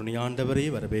நற்கருணை ஆண்டவரை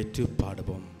வரவேற்று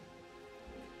பாடுவோம்.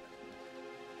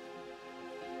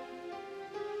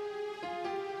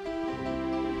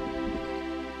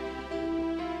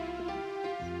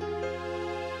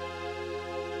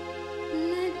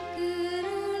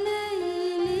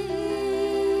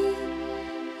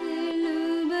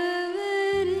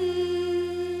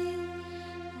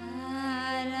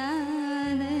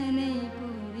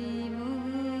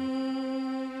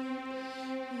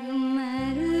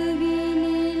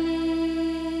 மருகினிலே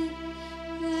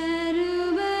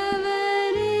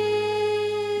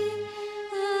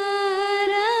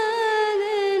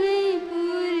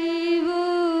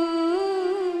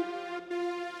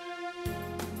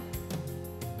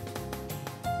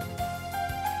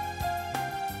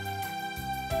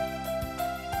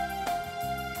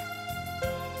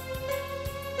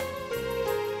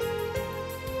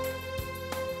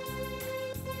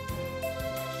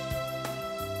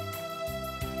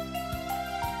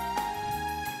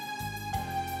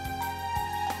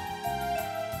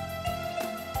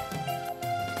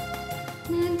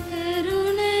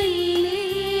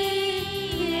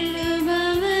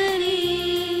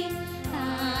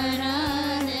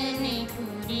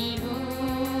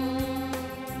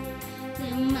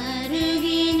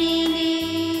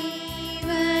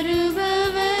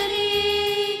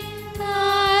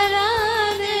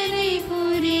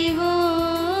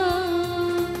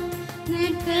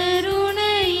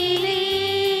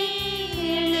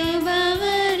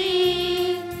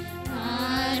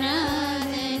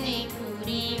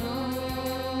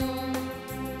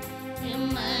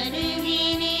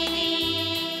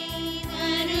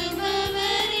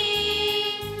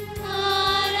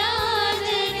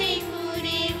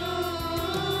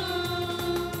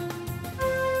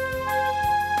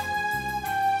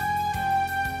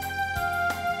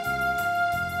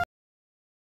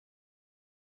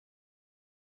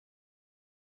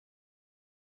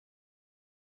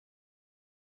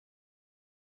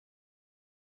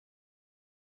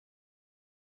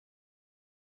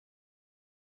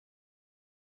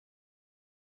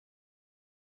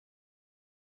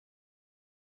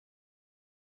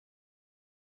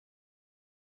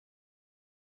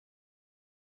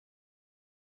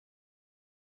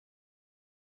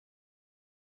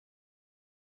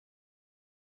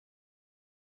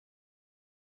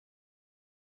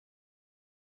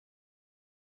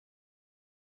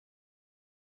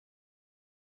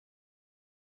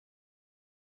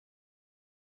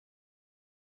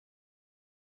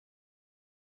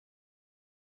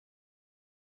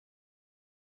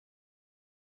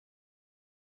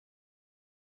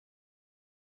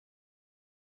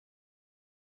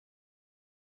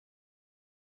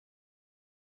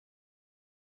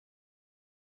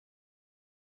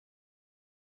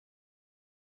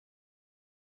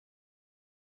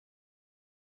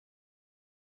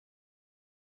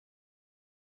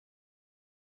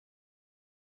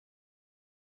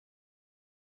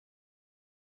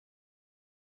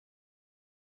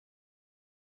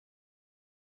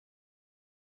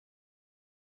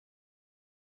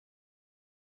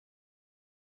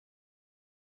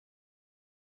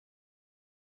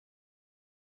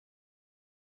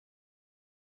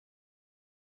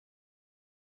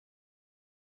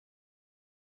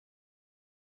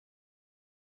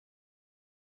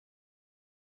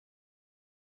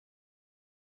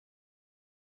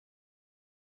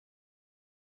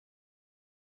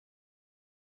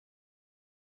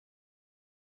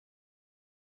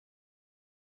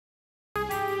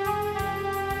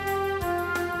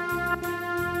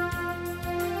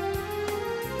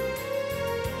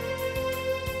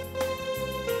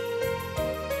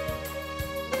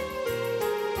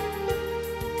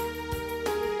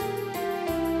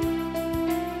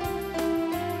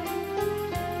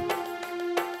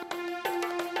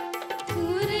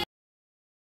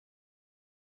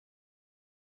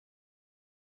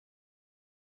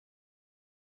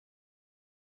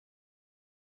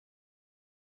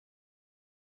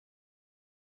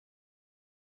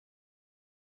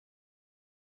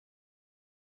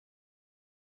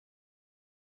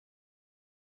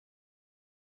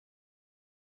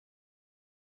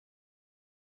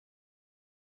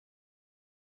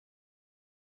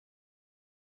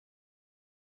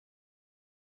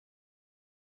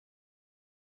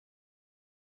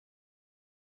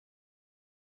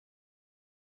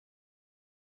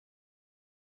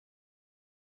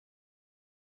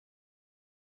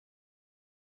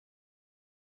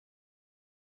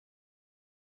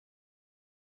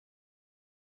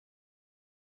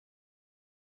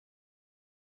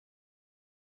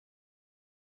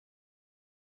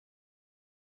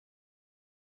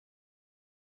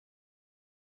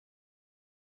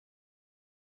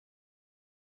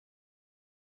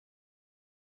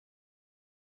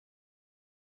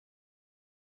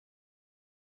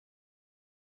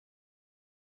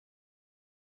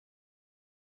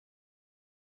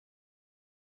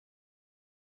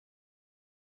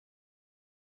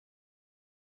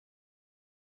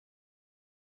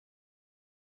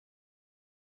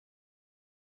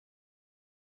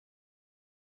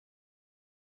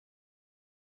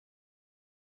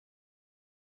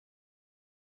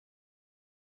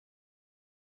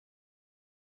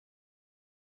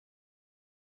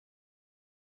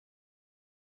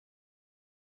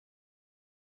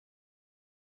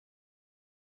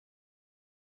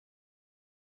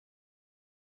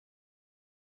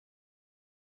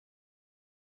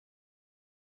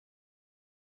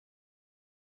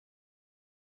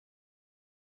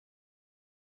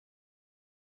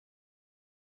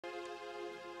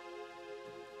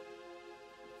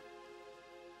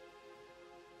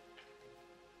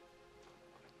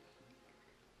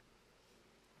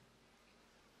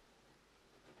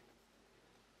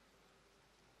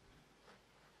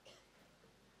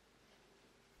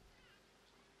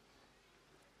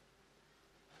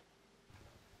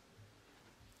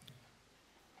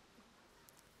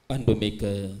அன்புமிக்க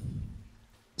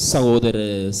சகோதர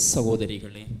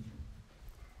சகோதரிகளே,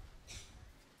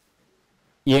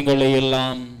 எங்களை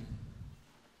எல்லாம்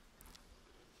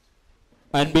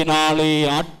அன்பினாலே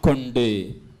ஆட்கொண்டு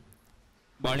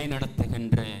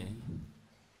வழிநடத்துகின்ற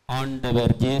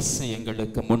ஆண்டவர் இயேசு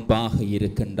எங்களுக்கு முன்பாக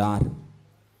இருக்கின்றார்.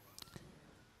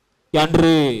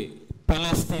 அன்று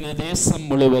பலஸ்தீன தேசம்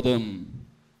முழுவதும்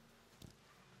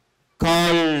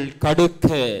கால் கடுக்க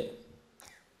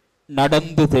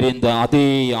நடந்து தெரிந்த அதே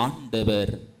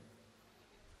ஆண்டவர்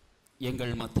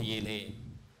எங்கள் மத்தியிலே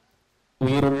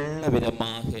உயிருள்ள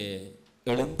விதமாக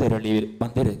எழுந்தருளி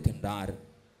வந்திருக்கின்றார்.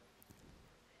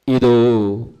 இதோ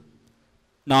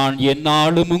நான்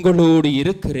எந்நாளும் உங்களோடு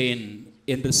இருக்கிறேன்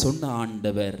என்று சொன்ன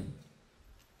ஆண்டவர்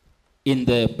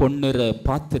இந்த பொன்னிற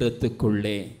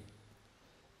பாத்திரத்துக்குள்ளே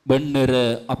வெண்ணிற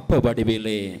அப்ப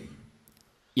வடிவிலே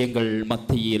எங்கள்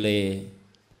மத்தியிலே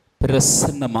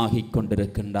பிரசன்னமாகிக்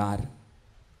கொண்டிருக்கின்றார்.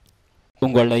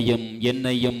 உங்களையும்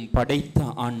என்னையும் படைத்த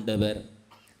ஆண்டவர்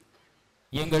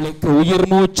எங்களுக்கு உயிர்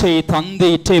மூச்சை தந்து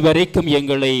இற்றை வரைக்கும்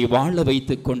எங்களை வாழ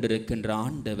வைத்துக் கொண்டிருக்கின்ற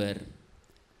ஆண்டவர்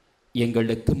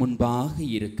எங்களுக்கு முன்பாக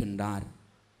இருக்கின்றார்.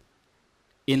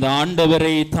 இந்த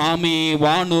ஆண்டவரை தாமே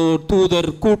வானோர்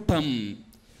தூதர் கூட்டம்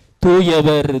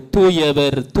தூயவர்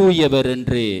தூயவர் தூயவர்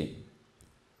என்று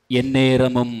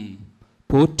எந்நேரமும்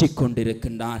போற்றிக்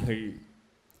கொண்டிருக்கின்றார்கள்.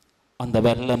 அந்த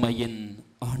வல்லமையின்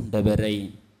ஆண்டவரை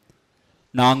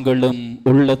நாங்களும்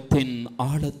உள்ளத்தின்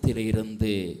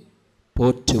ஆழத்திலிருந்து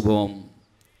போற்றுவோம்,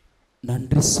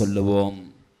 நன்றி சொல்லுவோம்,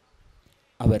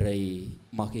 அவரை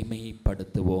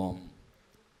மகிமைப்படுத்துவோம்.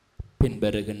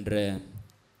 பின்வருகின்ற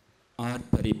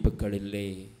ஆர்ப்பரிப்புகளிலே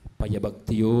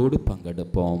பயபக்தியோடு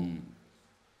பங்கெடுப்போம்.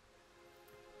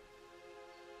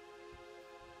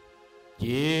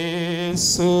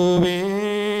 இயேசுவே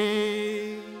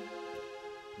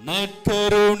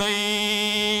நற்கருணை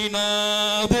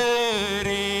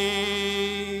நாதரே,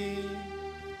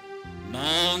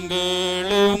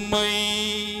 நாங்கள் உம்மை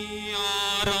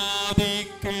ஆராதிக்கின்றோம்.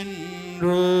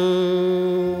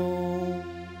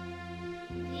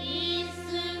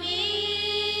 இயேசுவே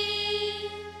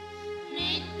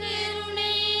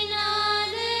நற்கருணை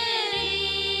நாதரே,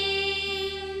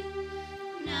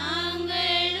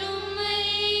 நாங்கள் உம்மை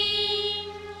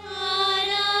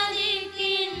ஆராதிக்கின்றோம்.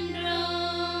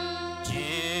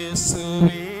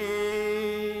 இயேசுவே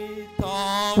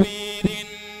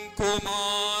தாவீதின்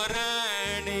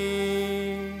குமாரனே,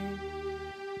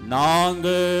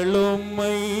 நாங்கள்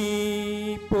உம்மை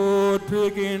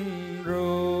போற்றுகின்றோம்.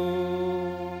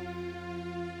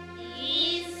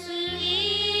 இயேசுவே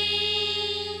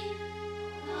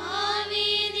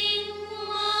தாவீதின்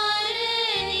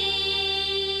குமாரனே,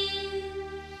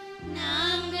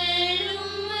 நாங்கள்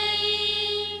உம்மை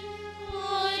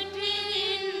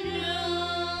போற்றுகின்றோம்.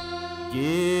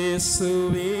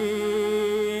 இயேசுவே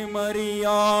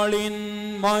மரியாளின்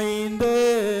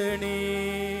மைந்தனே,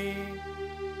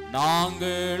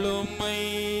 நாங்கள் உம்மை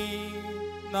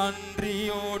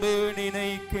நன்றியோடு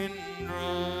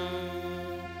நினைக்கின்றோம்.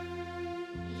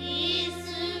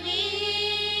 இயேசுவே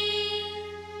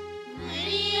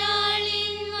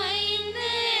மரியாளின்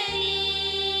மைந்தனே,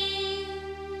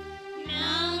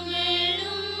 நாங்கள்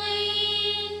உம்மை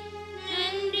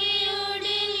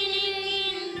நன்றியோடு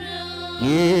நினைக்கின்றோம்.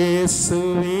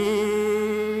 இயேசுவே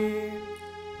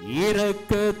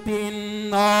இரக்கத்தின்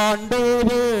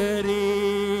ஆண்டவரே,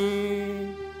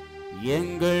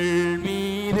 எங்கள்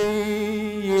மீது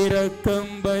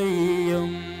இரக்கம்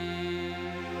வையும்.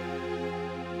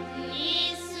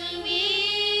 இயேசுவே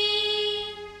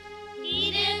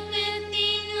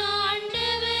இரக்கத்தின்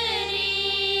ஆண்டவரே,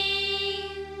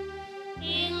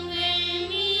 எங்கள்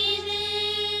மீது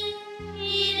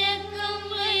இரக்கம்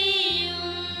வையும்.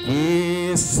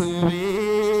 இயேசுவே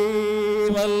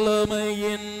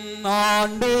வல்லமையின்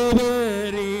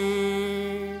ஆண்டவரே,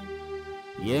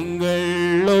 எங்கள்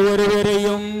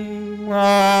ஒவ்வொருவரையும்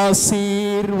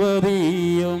ஆசீர்வதியும்.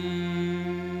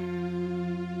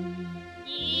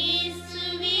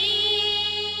 இயேசுவே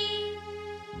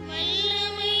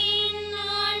வல்லமையின்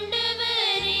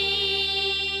ஆண்டவரே,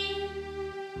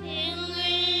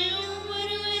 எங்கள்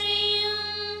ஒவ்வொருவரையும்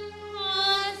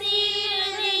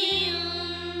ஆசீர்வதியும்.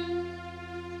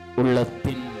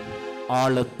 உள்ளத்தின்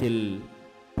ஆழத்தில்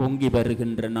பொங்கி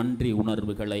வருகின்ற நன்றி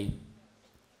உணர்வுகளை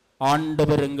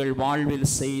ஆண்டவர் எங்கள் வாழ்வில்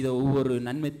செய்த ஒவ்வொரு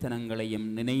நன்மைத்தனங்களையும்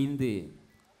நினைந்து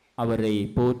அவரை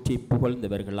போற்றி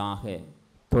புகழ்ந்தவர்களாக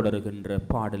தொடர்கின்ற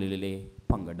பாடலிலே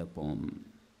பங்கெடுப்போம்.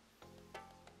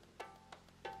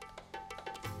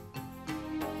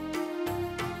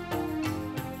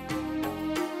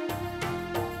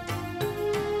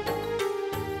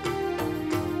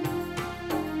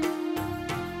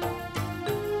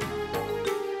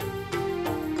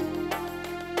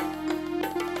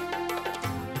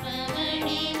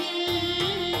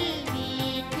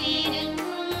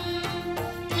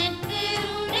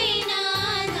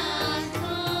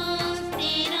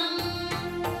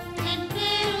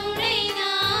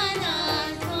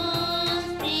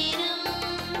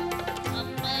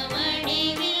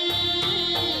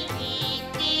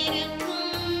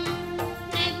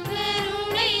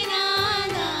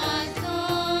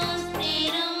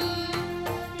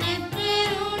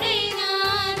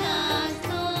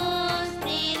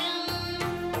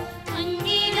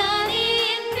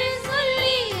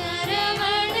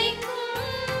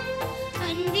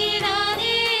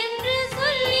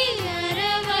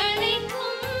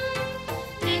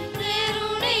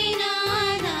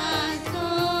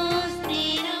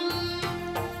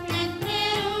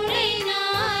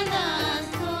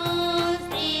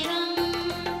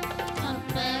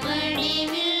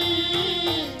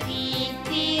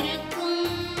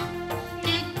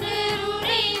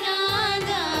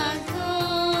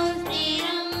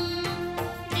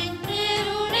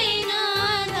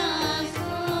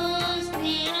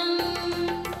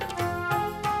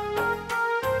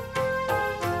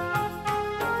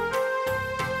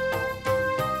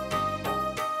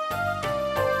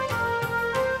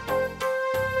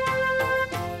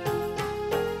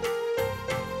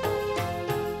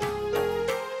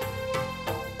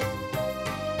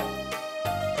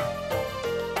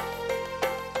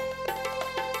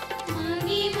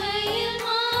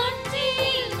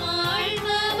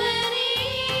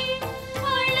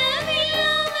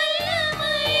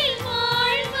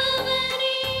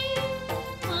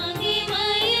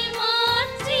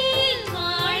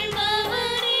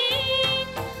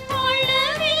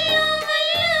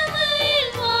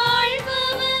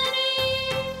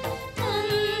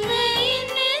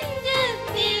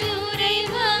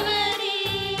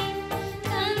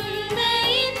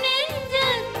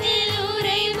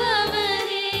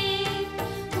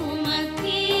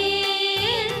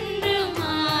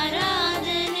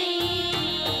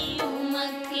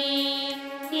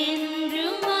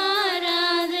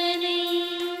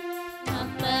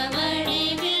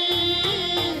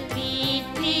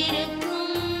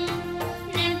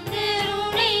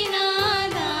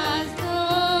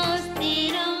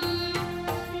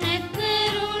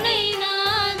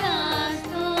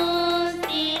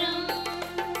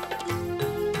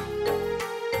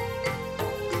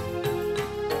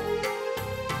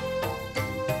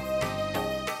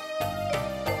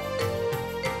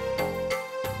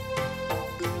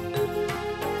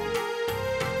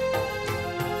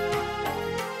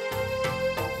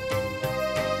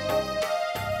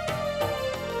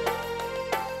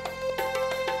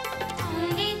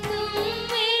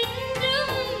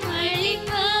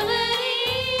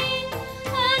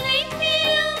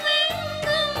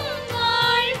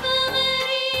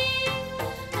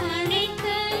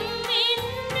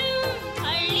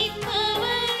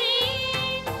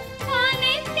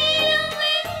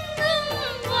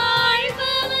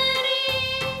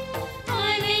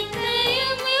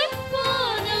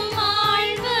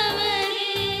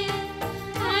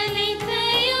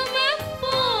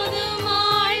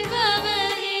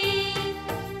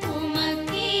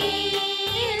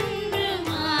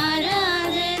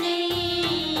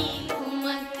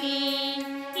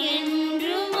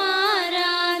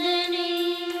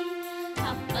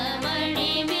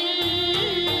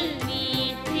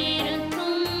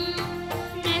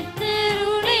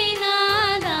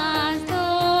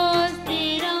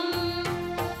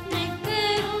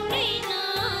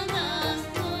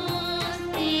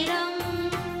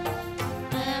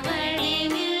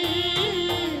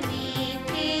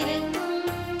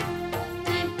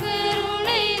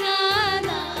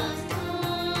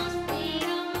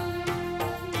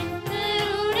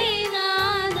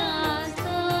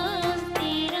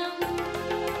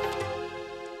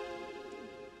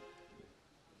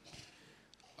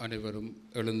 அனைவரும்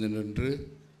எழுந்து நின்று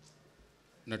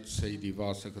நற்செய்தி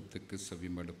வாசகத்துக்கு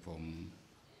செவிமடுப்போம்.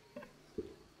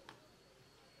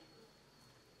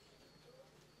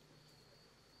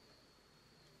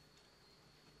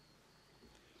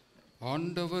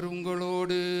 ஆண்டவர்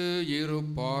உங்களோடு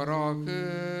இருப்பாராக.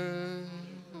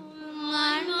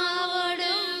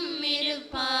 ஆன்மாவோடும்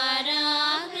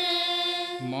இருப்பாராக.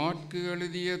 மாட்சி மாற்கு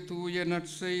எழுதிய தூய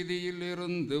நற்செய்தியில்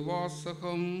இருந்து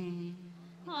வாசகம்.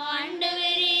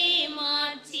 ஆண்டவரே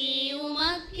மாட்சி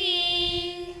உமக்கே.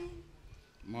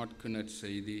 மாற்கு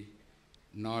நற்செய்தி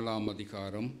 4ஆம்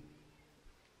அதிகாரம்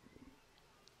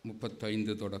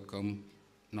 35 தொடக்கம்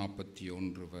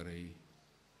 41 வரை.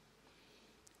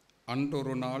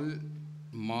 அன்றொரு நாள்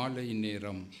மாலை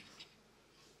நேரம்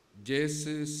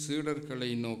இயேசு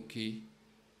சீடர்களை நோக்கி,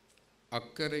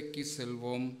 அக்கரைக்கு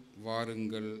செல்வோம்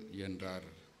வாருங்கள் என்றார்.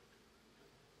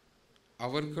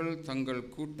 அவர்கள் தங்கள்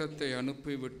கூட்டத்தை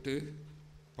அனுப்பிவிட்டு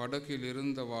படகில்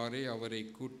இருந்தவாறே அவரை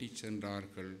கூட்டிச்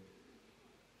சென்றார்கள்.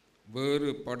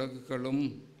 வேறு படகுகளும்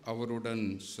அவருடன்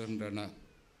சென்றன.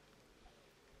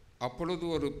 அப்பொழுது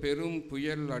ஒரு பெரும்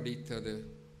புயல் அடித்தது.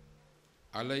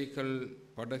 அலைகள்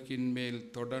படகின் மேல்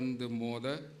தொடர்ந்து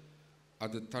மோத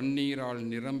அது தண்ணீரால்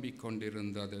நிரம்பிக்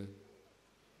கொண்டிருந்தது.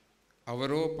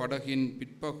 அவரோ படகின்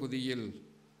பிற்பகுதியில்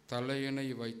தலையணை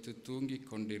வைத்து தூங்கிக்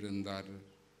கொண்டிருந்தார்.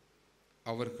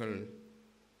 அவர்கள்,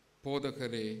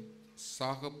 போதகரே,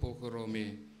 சாகப் போகிறோமே,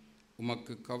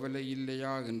 உமக்கு கவலை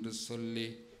இல்லையா என்று சொல்லி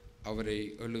அவரை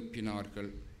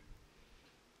எழுப்பினார்கள்.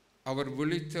 அவர்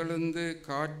விழித்தெழுந்து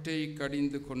காற்றை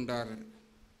கடிந்து கொண்டார்.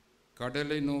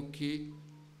 கடலை நோக்கி,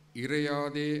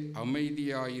 இறையாதே,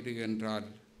 அமைதியாயிரு என்றார்.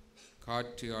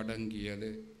 காற்று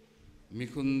அடங்கியது.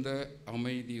 மிகுந்த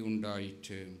அமைதி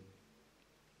உண்டாயிற்று.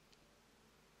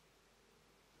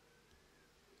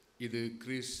 இது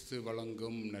கிறிஸ்து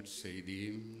வழங்கும் நற்செய்தி.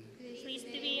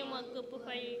 கிறிஸ்துவே உமக்கு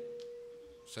புகழ்.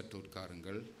 சற்று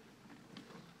உட்காருங்கள்.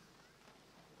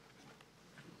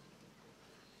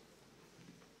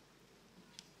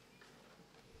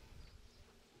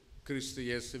 கிறிஸ்து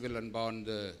இயேசுவில்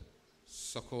அன்பார்ந்த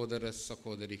சகோதர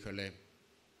சகோதரிகளே,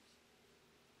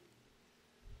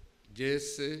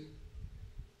 இயேசு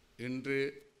இன்று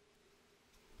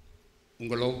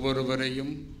உங்கள்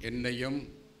ஒவ்வொருவரையும் என்னையும்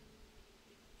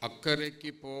அக்கரைக்கு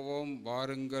போவோம்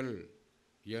வாருங்கள்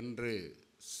என்று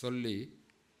சொல்லி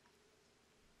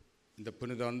இந்த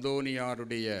புனித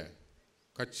அந்தோனியாருடைய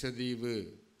கச்சதீவு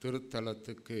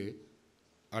திருத்தலத்துக்கு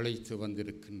அழைத்து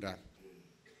வந்திருக்கின்றார்.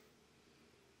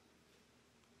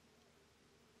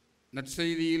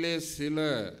 நற்செய்தியிலே சில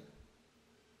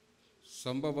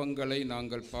சம்பவங்களை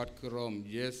நாங்கள் பார்க்கிறோம்.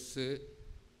 இயேசு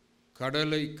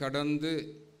கடலை கடந்து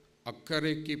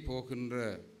அக்கரைக்கு போகின்ற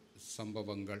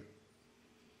சம்பவங்கள்.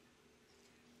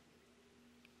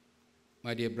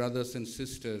 My dear brothers and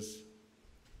sisters,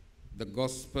 the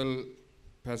gospel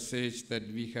passage that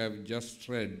we have just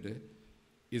read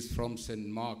is from St.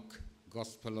 Mark,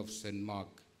 Gospel of St.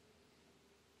 Mark.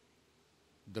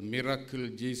 The miracle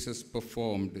Jesus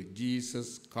performed.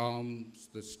 Jesus calms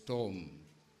the storm.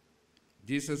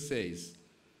 Jesus says,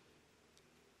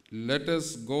 let us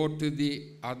go to the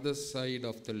other side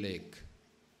of the lake.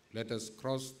 Let us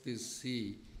cross the sea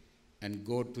and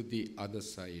go to the other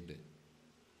side.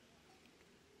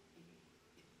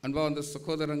 அன்பார்ந்த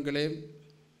சகோதரங்களே,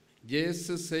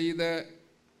 இயேசு செய்த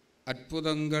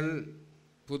அற்புதங்கள்,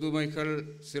 புதுமைகள்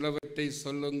சிலவற்றை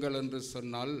சொல்லுங்கள் என்று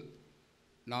சொன்னால்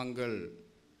நாங்கள்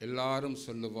எல்லாரும்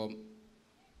சொல்லுவோம்.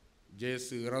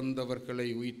 இயேசு இறந்தவர்களை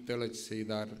உயிர்த்தெழச்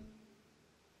செய்தார்.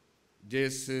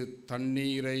 இயேசு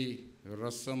தண்ணீரை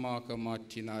ரசமாக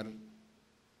மாற்றினார்.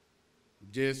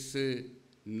 இயேசு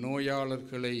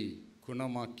நோயாளர்களை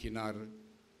குணமாக்கினார்.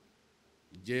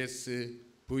 இயேசு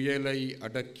புயலை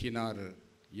அடக்கினார்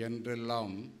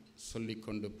என்றெல்லாம்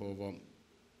சொல்லிக்கொண்டு போவோம்.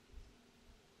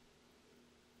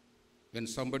 When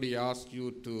somebody asks you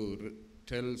to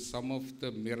tell some of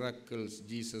the miracles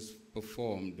Jesus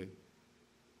performed,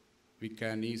 we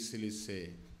can easily say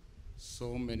so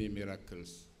many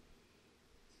miracles.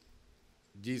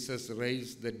 Jesus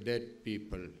raised the dead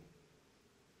people.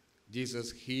 Jesus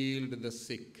healed the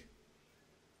sick.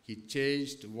 He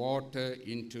changed water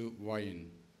into wine.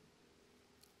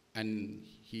 And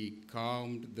he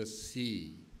calmed the sea,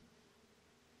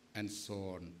 and so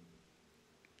on.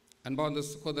 அன்பார்ந்த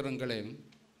சகோதரங்களே,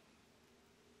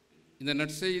 இந்த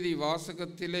நற்செய்தி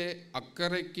வாசகத்திலே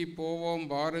அக்கரைக்கு போவோம்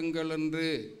வாருங்கள் என்று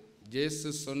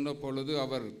இயேசு சொன்ன பொழுது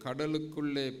அவர்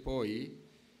கடலுக்குள்ளே போய்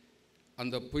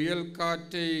அந்த புயல்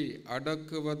காற்றை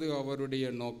அடக்குவது அவருடைய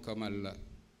நோக்கம் அல்ல.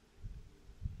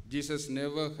 Jesus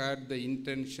never had the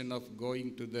intention of going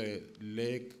to the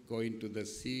lake, going to the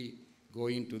sea,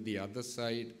 going to the other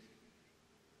side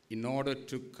in order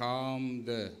to calm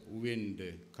the wind,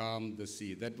 calm the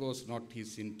sea. That was not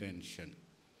his intention.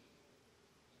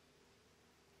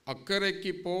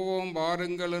 அக்கரைக்கு போவோம்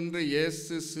வாருங்கள் என்று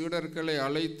இயேசு சீடர்களை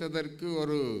அழைத்ததற்கு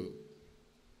ஒரு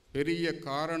பெரிய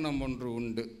காரணம் ஒன்று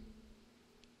உண்டு.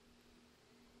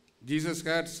 Jesus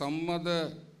had some other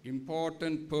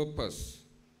important purpose.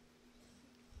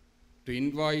 to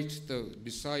invite the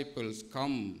disciples,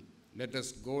 come, let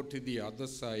us go to the other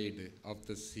side of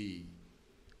the sea,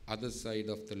 other side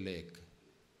of the lake.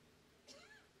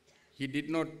 He did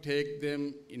not take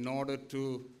them in order to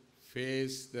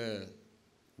face the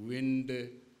wind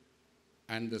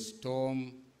and the storm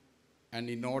and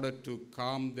in order to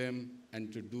calm them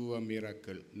and to do a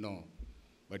miracle. No.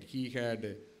 But he had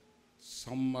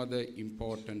some other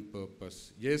important purpose.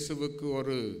 இயேசுவுக்கு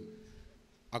ஒரு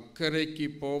அக்கறைக்கு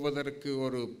போவதற்கு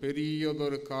ஒரு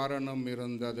பெரியதொரு காரணம்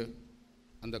இருந்தது.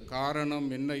 அந்த காரணம்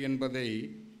என்ன என்பதை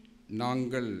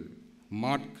நாங்கள்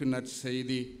மாற்கு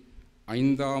நற்செய்தி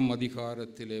 5ஆம்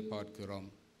அதிகாரத்திலே பார்க்கிறோம்.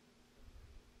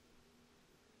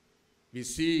 We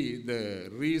see the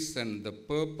reason, the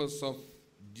purpose of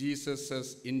Jesus'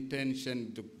 intention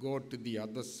to go to the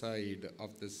other side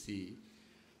of the sea.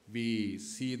 We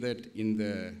see that in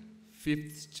the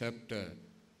 5th chapter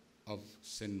of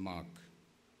St. Mark.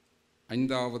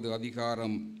 5வது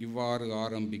அதிகாரம் இவ்வாறு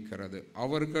ஆரம்பிக்கிறது.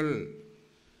 அவர்கள்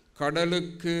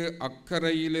கடலுக்கு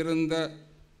அக்கறையிலிருந்த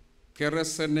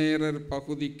கெரசனேரர்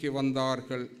பகுதிக்கு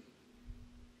வந்தார்கள்.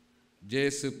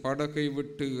 இயேசு படகை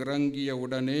விட்டு இறங்கிய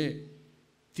உடனே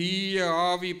தீய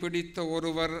ஆவி பிடித்த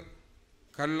ஒருவர்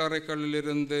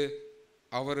கல்லறைகளிலிருந்து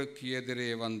அவருக்கு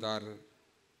எதிரே வந்தார்.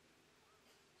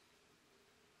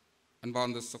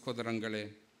 அன்பார்ந்த சகோதரங்களே,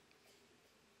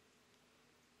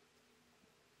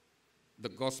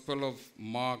 the Gospel of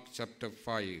Mark chapter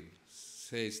 5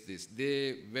 says this. They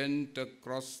went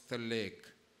across the lake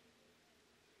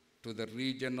to the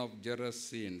region of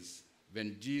Gerasenes. When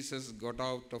Jesus got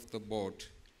out of the boat,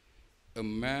 a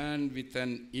man with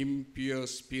an impure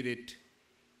spirit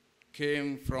came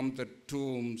from the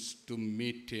tombs to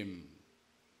meet him.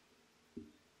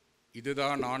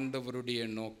 இதுதான் ஆண்டவருடைய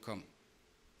நோக்கம்.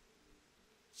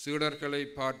 சீடர்களை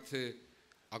பார்த்து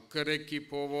அக்கறைக்கு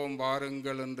போவோம்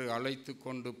வாருங்கள் என்று அழைத்து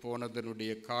கொண்டு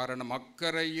போனதனுடைய காரணம்,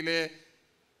 அக்கறையிலே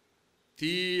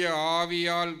தீய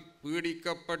ஆவியால்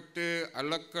பீடிக்கப்பட்டு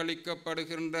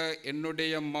அலக்களிக்கப்படுகின்ற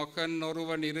என்னுடைய மகன்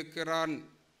ஒருவன் இருக்கிறான்.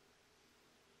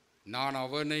 நான்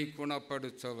அவனை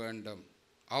குணப்படுத்த வேண்டும்.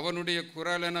 அவனுடைய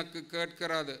குரல் எனக்கு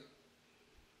கேட்கிறது.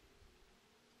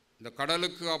 இந்த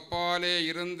கடலுக்கு அப்பாலே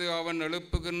இருந்து அவன்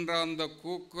எழுப்புகின்ற அந்த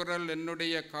கூக்குரல்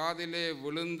என்னுடைய காதிலே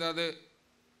விழுந்தது.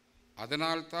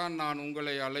 அதனால்தான் நான்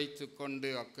உங்களை அழைத்து கொண்டு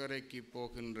அக்கறைக்கு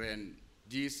போகின்றேன்.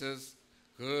 Jesus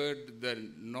heard the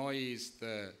noise,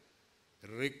 the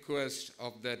request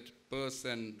of that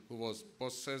person who was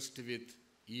possessed with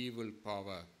evil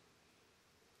power.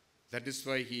 That is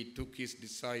why he took his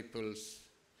disciples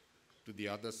to the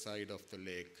other side of the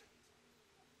lake.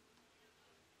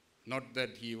 Not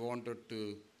that he wanted to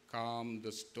calm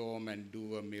the storm and do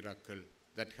a miracle.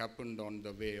 That happened on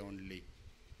the way only.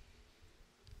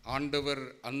 ஆண்டவர்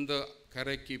அந்த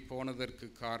கரைக்கு போனதற்கு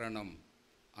காரணம்,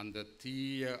 அந்த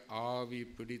தீய ஆவி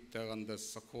பிடித்த அந்த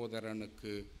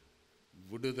சகோதரனுக்கு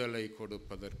விடுதலை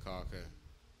கொடுப்பதற்காக.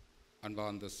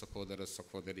 அன்பார்ந்த சகோதர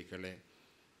சகோதரிகளே,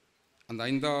 அந்த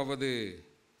 5வது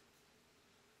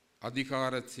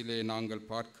அதிகாரத்திலே நாங்கள்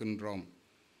பார்க்கின்றோம்.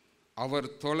 அவர்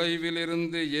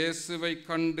தொலைவிலிருந்து இயேசுவை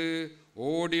கண்டு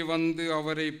ஓடி வந்து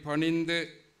அவரை பணிந்து,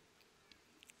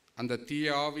 அந்த தீய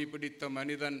ஆவி பிடித்த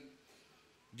மனிதன்,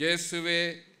 இயேசுவே,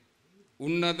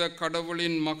 உன்னத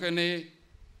கடவுளின் மகனே,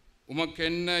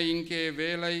 உமக்கென்ன இங்கே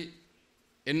வேலை?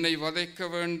 என்னை வதைக்க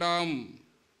வேண்டாம்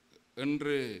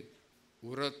என்று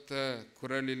உரத்த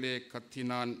குரலிலே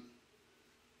கத்தினான்.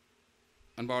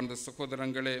 அன்பார்ந்த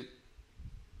சகோதரங்களே,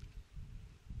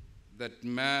 that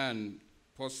man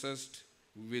possessed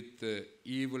with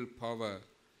evil power,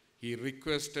 he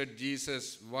requested Jesus,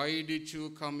 why did you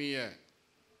come here?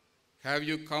 Have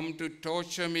you come to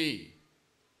torture me?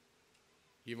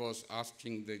 He was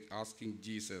asking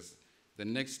Jesus. The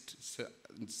next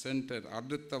sentence,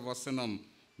 அடுத்த வசனம்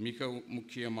மிக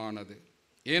முக்கியமானது.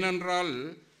 ஏனென்றால்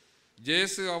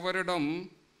இயேசு அவரிடம்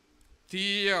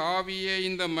தீய ஆவியே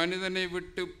இந்த மனிதனை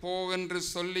விட்டு போ என்று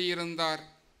சொல்லியிருந்தார்.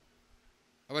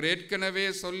 அவர் ஏற்கனவே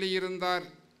சொல்லியிருந்தார்,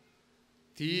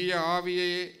 தீய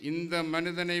ஆவியே இந்த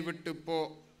மனிதனை விட்டு போ.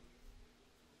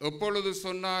 எப்பொழுது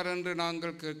சொன்னார் என்று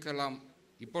நாங்கள் கேட்கலாம்.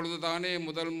 இப்பொழுதுதானே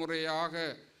முதல் முறையாக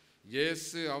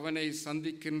இயேசு அவனை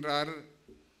சந்திக்கின்றார்.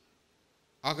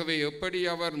 ஆகவே எப்படி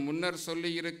அவர் முன்னர் சொல்லி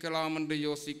இருக்கலாம் என்று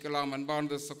யோசிக்கலாம்.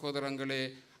 அன்பார்ந்த சகோதரங்களே,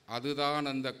 அதுதான்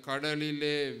அந்த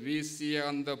கடலிலே வீசிய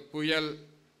அந்த புயல்.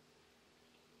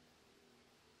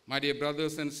 My dear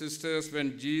brothers and sisters, when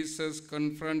Jesus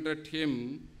confronted him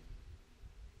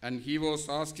and he was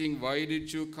asking, why did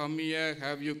you come here?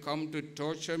 Have you come to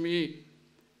torture me?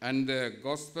 And the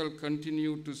gospel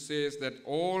continued to say that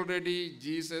already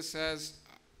Jesus has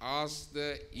asked the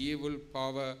evil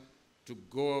power to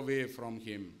go away from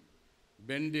him.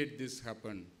 When did this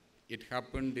happen? It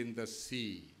happened in the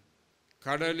sea.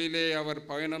 கடலிலே அவர்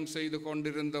பயணம் செய்து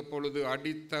கொண்டிருந்த பொழுது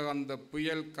அடித்த அந்த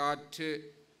புயல் காற்று,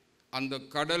 அந்த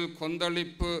கடல்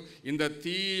கொந்தளிப்பு, இந்த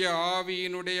தீய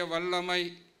ஆவியினுடைய வல்லமை,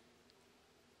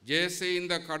 இயேசு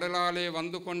இந்த கடலாலே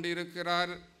வந்து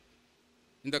கொண்டிருக்கிறார்,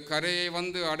 இந்த கரையை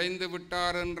வந்து அடைந்து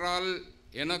விட்டார் என்றால்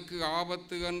எனக்கு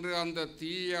ஆபத்து என்று அந்த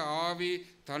தீய ஆவி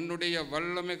தன்னுடைய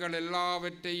வல்லமைகள்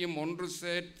எல்லாவற்றையும் ஒன்று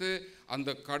சேர்த்து அந்த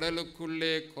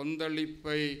கடலுக்குள்ளே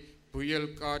கொந்தளிப்பை, புயல்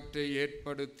காற்றை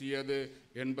ஏற்படுத்தியது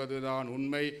என்பதுதான்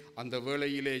உண்மை. அந்த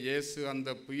வேளையிலே இயேசு அந்த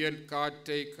புயல்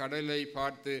காற்றை, கடலை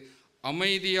பார்த்து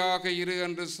அமைதியாக இரு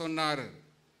என்று சொன்னார்.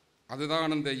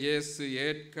 அதுதான் அந்த இயேசு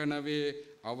ஏற்கனவே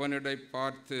அவனிடை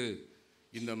பார்த்து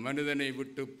இந்த மனிதனை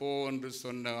விட்டு போ என்று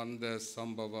சொன்ன அந்த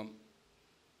சம்பவம்.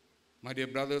 My dear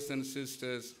brothers and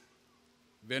sisters,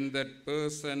 when that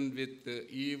person with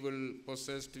evil,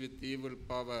 possessed with evil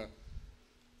power,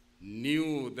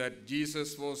 knew that Jesus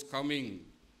was coming,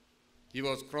 he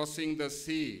was crossing the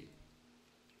sea,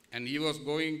 and he was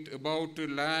about to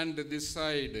land this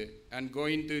side and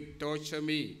going to torture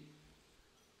me.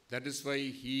 That is why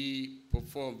he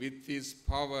performed, with his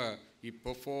power, he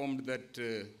performed that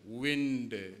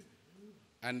wind,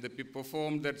 and he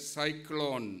performed that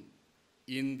cyclone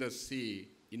in the sea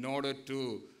in order to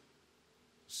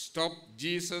stop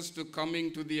Jesus to coming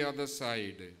to the other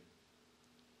side.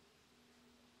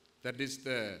 That is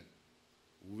the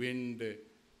wind.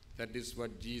 That is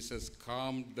what Jesus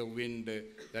calmed the wind.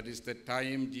 That is the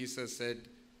time Jesus said,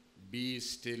 "Be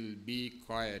still, be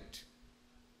quiet."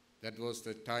 That was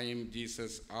the time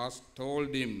Jesus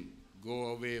told him, "Go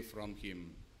away from him.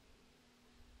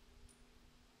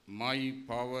 My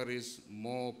power is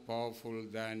more powerful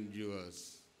than yours.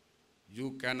 You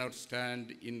cannot stand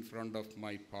in front of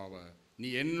my power." நீ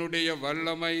என்னுடைய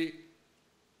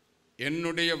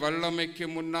வல்லமைக்கு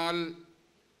முன்னால்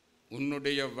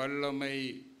உன்னுடைய வல்லமை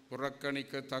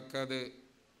புறக்கணிக்கத்தக்கது.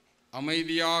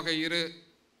 அமைதியாக இரு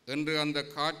என்று அந்த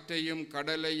காற்றையும்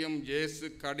கடலையும் இயேசு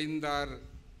கடிந்தார்.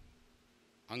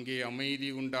 அங்கே அமைதி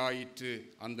உண்டாயிற்று.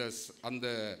 அந்த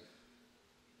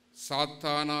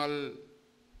சாத்தானால்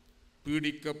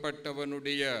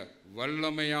பீடிக்கப்பட்டவனுடைய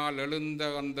வல்லமையால் எழுந்த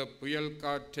அந்த புயல்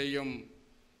காற்றையும்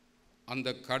அந்த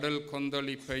கடல்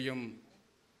கொந்தளிப்பையும்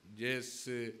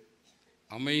இயேசு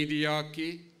அமைதியாக்கி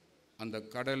அந்த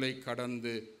கடலை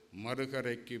கடந்து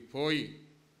மறுகரைக்கு போய்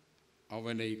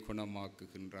அவனை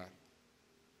குணமாக்குகின்றார்.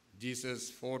 Jesus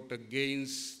fought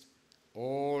against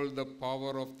all the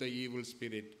power of the evil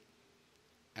spirit,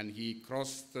 and he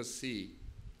crossed the sea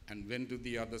and went to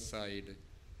the other side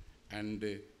and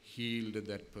healed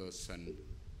that person.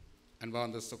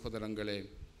 அன்பார்ந்த சகோதரங்களே,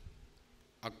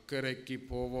 அக்கரைக்கு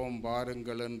போவோம்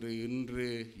வாருங்கள் என்று இன்று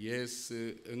இயேசு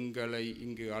எங்களை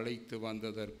இங்கு அழைத்து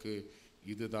வந்ததற்கு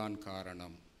இதுதான்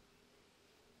காரணம்.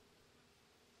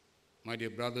 My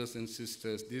dear brothers and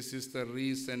sisters, this is the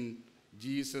reason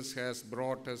Jesus has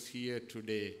brought us here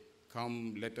today. Come,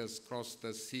 let us cross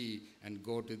the sea and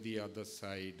go to the other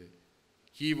side.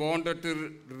 He wanted to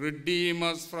redeem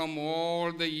us from all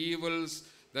the evils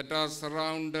that are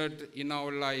surrounded in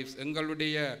our lives.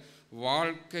 எங்களுடைய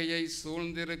வாழ்க்கையை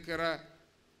சூழ்ந்திருக்கிற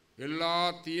எல்லா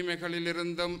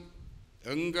தீமைகளிலிருந்தும்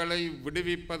எங்களை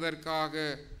விடுவிப்பதற்காக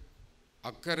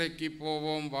அக்கரைக்கு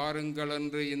போவோம் வாருங்கள்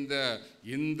என்று இந்த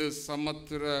இந்து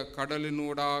சமுத்திர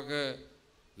கடலினூடாக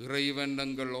இறைவன்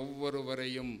எங்கள்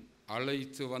ஒவ்வொருவரையும்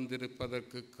அழைத்து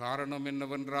வந்திருப்பதற்கு காரணம்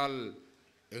என்னவென்றால்,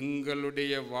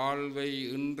 எங்களுடைய வாழ்வை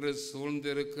இன்று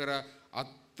சூழ்ந்திருக்கிற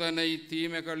அத்தனை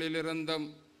தீமைகளிலிருந்தும்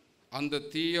அந்த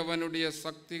தீயவனுடைய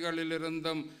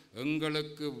சக்திகளிலிருந்தும்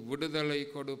எங்களுக்கு விடுதலை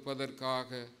கொடுப்பதற்காக,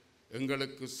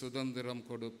 எங்களுக்கு சுதந்திரம்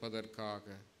கொடுப்பதற்காக.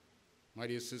 My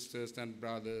dear sisters and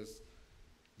brothers,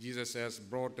 Jesus has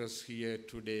brought us here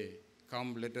today. Come,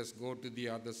 let us go to the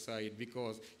other side,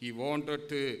 because he wanted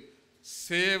to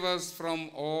save us from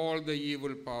all the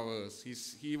evil powers.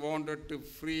 He wanted to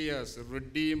free us,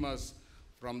 redeem us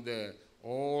from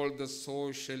all the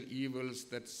social evils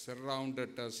that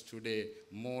surrounded us today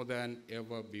more than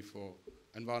ever before.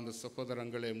 அன்பார்ந்த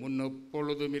சகோதரங்களே,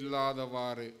 முன்னெப்பொழுதும்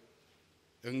இல்லாதவாறு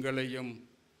எங்களையும்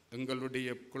எங்களுடைய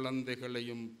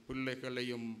குழந்தைகளையும்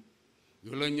பிள்ளைகளையும்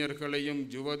இளைஞர்களையும்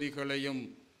யுவதிகளையும்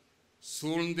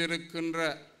சூழ்ந்திருக்கின்ற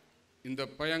இந்த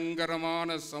பயங்கரமான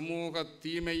சமூக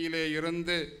தீமையிலே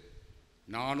இருந்து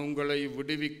நான் உங்களை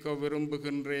விடுவிக்க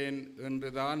விரும்புகின்றேன்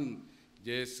என்றுதான்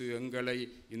இயேசு எங்களை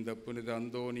இந்த புனித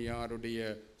அந்தோனியாருடைய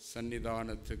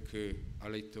சன்னிதானத்துக்கு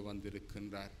அழைத்து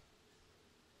வந்திருக்கின்றார்.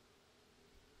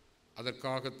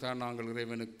 அதற்காகத்தான் நாங்கள்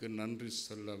இறைவனுக்கு நன்றி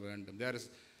சொல்ல வேண்டும்.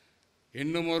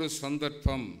 இன்னும் ஒரு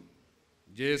சந்தர்ப்பம்,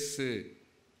 இயேசு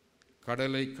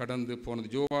கடலை கடந்து போனது.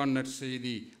 யோவான்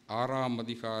நற்செய்தி 6ஆம்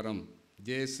அதிகாரம்.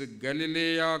 இயேசு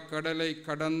கலிலேயா கடலை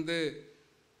கடந்து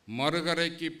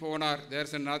மறுகரைக்கு போனார்.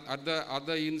 There's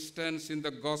another instance in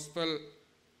the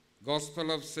Gospel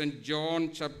of St. John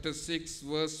chapter 6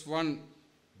 verse 1.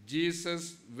 Jesus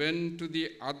went to the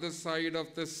other side of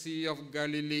the Sea of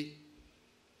Galilee.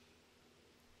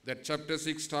 That chapter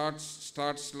 6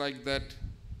 starts like that,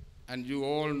 and you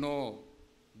all know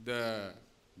the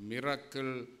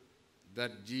miracle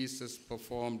that Jesus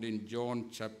performed in John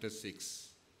chapter 6.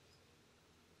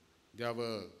 There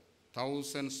were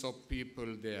thousands of people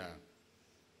there,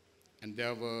 and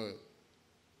there were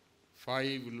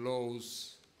 5 loaves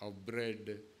of bread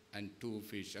and 2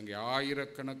 fish. அங்கே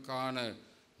ஆயிரக்கணக்கான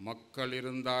மக்கள்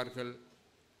இருந்தார்கள்.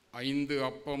 5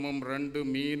 அப்பமும் 2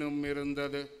 மீனும்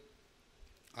இருந்தது.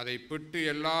 அதை பிட்டு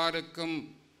எல்லாருக்கும்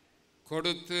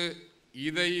கொடுத்து,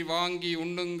 இதை வாங்கி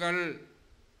உண்ணுங்கள்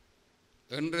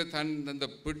என்று அந்த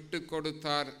பிட்டு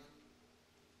கொடுத்தார்.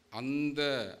 அந்த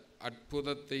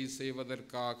அற்புதத்தை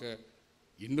செய்வதற்காக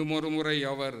இன்னும் ஒரு முறை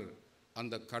அவர்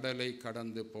அந்த கடலை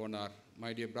கடந்து போனார்.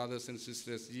 My dear brothers and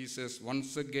sisters, Jesus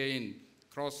once again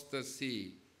crossed the sea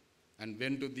and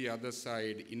went to the other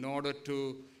side in order to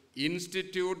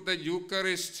institute the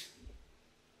Eucharist.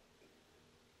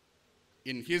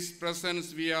 In his presence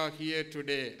we are here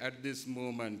today at this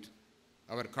moment.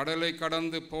 அவர் கடலை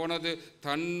கடந்து போனது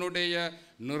தன்னுடைய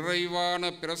நிறைவான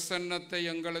பிரசன்னத்தை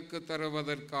எங்களுக்கு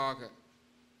தருவதற்காக.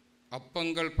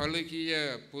 அப்பங்கள் பழுகிய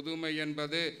புதுமை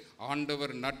என்பது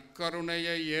ஆண்டவர்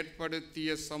நற்கருணையை ஏற்படுத்திய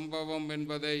சம்பவம்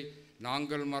என்பதை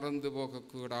நாங்கள் மறந்து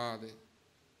போகக்கூடாது.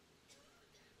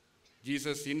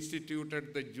 Jesus instituted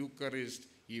the Eucharist.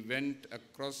 He went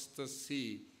across the sea,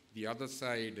 the other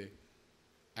side,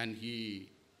 and he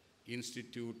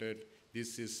instituted,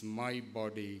 this is my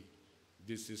body,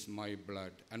 this is my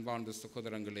blood. அன்பார்ந்த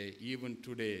சகோதரங்களே, even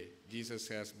today Jesus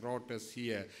has brought us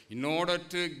here in order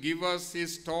to give us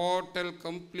his total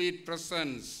complete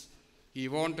presence. He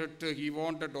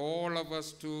wanted all of us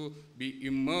to be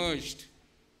immersed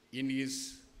in his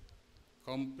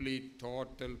complete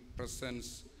total presence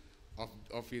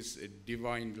of his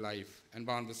divine life.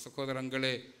 அன்பார்ந்த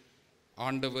சகோதரங்களே,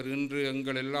 ஆண்டவர் இன்று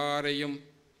எங்கள் எல்லாரையும்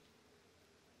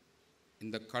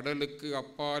இந்த கடலுக்கு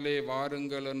அப்பாலே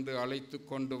வாருங்கள் என்று அழைத்து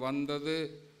கொண்டு வந்தது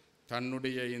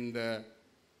தன்னுடைய இந்த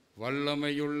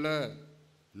வல்லமையுள்ள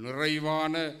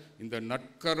நிறைவான இந்த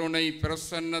நற்கருணை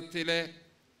பிரசன்னத்திலே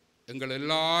எங்கள்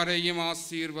எல்லாரையும்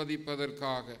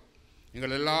ஆசீர்வதிப்பதற்காக,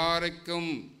 எங்கள்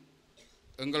எல்லாருக்கும்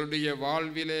எங்களுடைய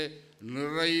வாழ்விலே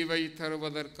நிறைவை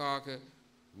தருவதற்காக,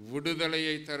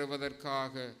 விடுதலையை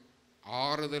தருவதற்காக,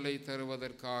 ஆறுதலை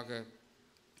தருவதற்காக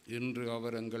இன்று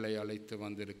அவர் எங்களை அழைத்து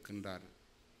வந்திருக்கின்றார்.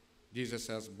 Jesus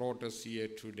has brought us here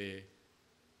today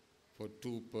for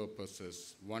 2 purposes.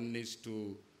 One is to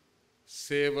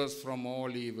save us from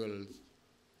all evils,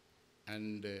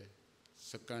 and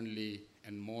secondly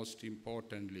and most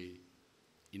importantly,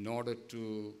 in order to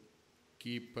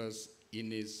keep us in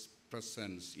his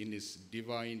presence, in his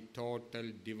divine, total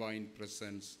divine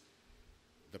presence,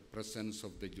 the presence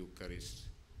of the Eucharist.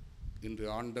 இன்று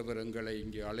ஆண்டவர் எங்களை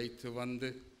இங்கே அழைத்து வந்து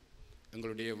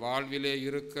எங்களுடைய வாழ்விலே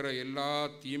இருக்கிற எல்லா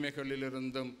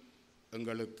தீமைகளிலிருந்தும்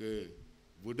எங்களுக்கு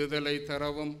விடுதலை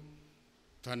தரவும்,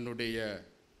 தன்னுடைய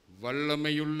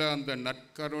வல்லமையுள்ள அந்த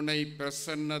நற்கருணை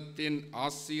பிரசன்னத்தின்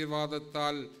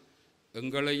ஆசீர்வாதத்தால்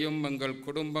எங்களையும் எங்கள்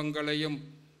குடும்பங்களையும்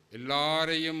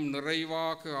எல்லாரையும்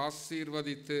நிறைவாக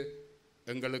ஆசீர்வதித்து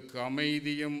எங்களுக்கு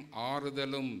அமைதியும்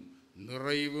ஆறுதலும்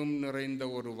நிறைவும் நிறைந்த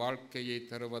ஒரு வாழ்க்கையை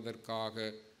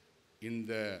தருவதற்காக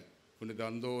இந்த புனித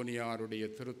அந்தோனியாருடைய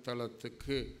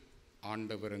திருத்தலத்துக்கு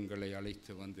ஆண்டவர் எங்களை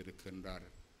அழைத்து வந்திருக்கின்றார்.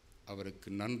 அவருக்கு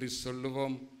நன்றி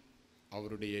சொல்லுவோம்.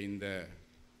 அவருடைய இந்த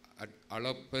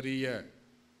அளப்பரிய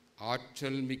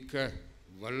ஆற்றல் மிக்க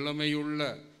வல்லமையுள்ள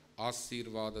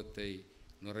ஆசீர்வாதத்தை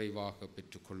நிறைவாக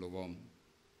பெற்றுக்கொள்ளுவோம்.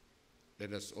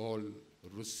 Let us all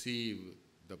receive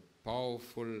the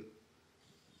powerful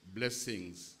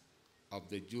blessings of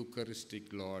the Eucharistic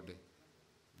Lord,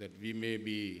 that we may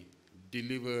be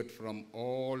delivered from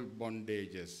all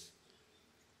bondages,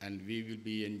 and we will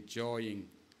be enjoying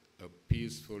a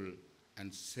peaceful and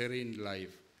serene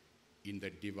life in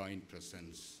the divine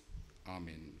presence.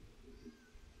 Amen.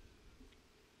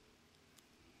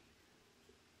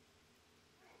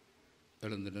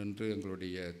 எழுந்து நின்று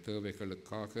எங்களுடைய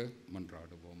தேவைகளுக்காக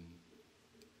மன்றாடுவோம்.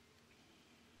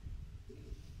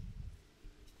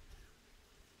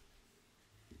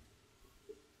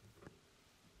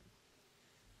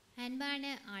 அன்பான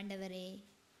ஆண்டவரே,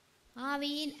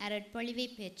 ஆவியின் அருட்பொழிவை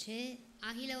பெற்று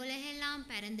அகில உலகெல்லாம்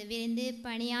பறந்து விரிந்து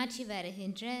பணியாற்றி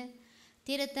வருகின்ற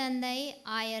திருத்தந்தை,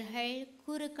 ஆயர்கள்,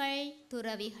 குருக்கள்,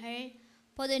 துறவிகள்,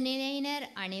 பொதுநிலையினர்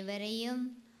அனைவரையும்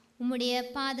உம்முடைய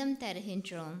பாதம்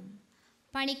தருகின்றோம்.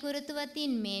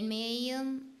 பணிக்குருத்துவத்தின்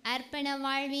மேன்மையையும் அர்ப்பண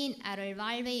வாழ்வின் அருள்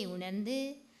வாழ்வை உணர்ந்து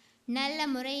நல்ல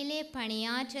முறையிலே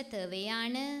பணியாற்ற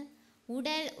தேவையான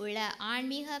உடல் உள்ள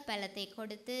ஆன்மீக பலத்தை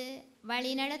கொடுத்து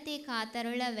வழிநடத்தி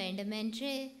காத்தருள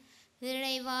வேண்டுமென்று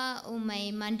இறைவா உம்மை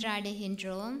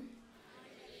மன்றாடுகின்றோம்.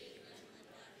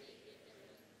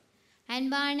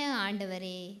 அன்பான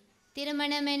ஆண்டவரே,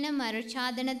 திருமணம் என்னும்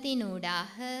அருட்சாதனத்தின்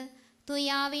ஊடாக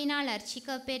தூயாவினால்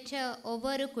அர்ச்சிக்க பெற்ற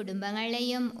ஒவ்வொரு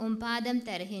குடும்பங்களையும் உம் பாதம்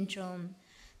தருகின்றோம்.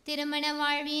 திருமண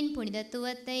வாழ்வின்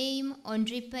புனிதத்துவத்தையும்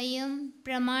ஒன்றிப்பையும்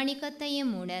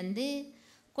பிரமாணிக்கத்தையும் உணர்ந்து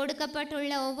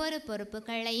கொடுக்கப்பட்டுள்ள ஒவ்வொரு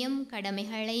பொறுப்புகளையும்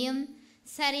கடமைகளையும்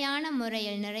சரியான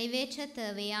முறையில் நிறைவேற்ற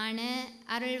தேவையான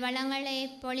அருள் வளங்களை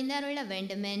பொழிந்தருள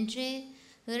வேண்டுமென்று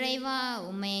இறைவா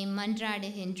உம்மை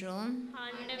மன்றாடுகின்றோம்.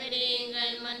 ஆண்டவரே,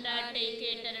 எங்கள் மன்றாட்டை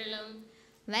கேட்டருளும்.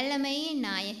 வல்லமையின்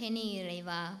நாயகனே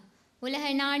இறைவா, உலக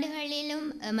நாடுகளிலும்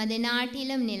எமது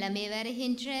நாட்டிலும் நிலவி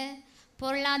வருகின்ற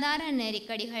பொருளாதார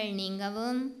நெருக்கடிகள்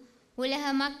நீங்கவும் உலக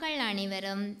மக்கள்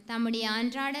அனைவரும் தம்முடைய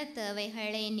அன்றாட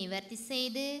தேவைகளை நிவர்த்தி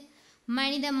செய்து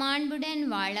மனித மாண்புடன்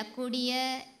வாழக்கூடிய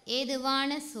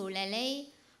ஏதுவான சூழலை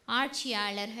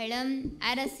ஆட்சியாளர்களும்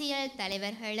அரசியல்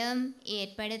தலைவர்களும்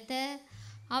ஏற்படுத்த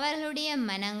அவர்களுடைய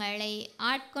மனங்களை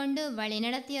ஆட்கொண்டு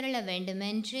வழிநடத்தியருள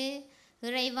வேண்டுமென்று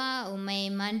இறைவா உம்மை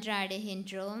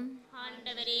மன்றாடுகின்றோம்.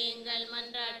 ஆண்டவரே, எங்கள்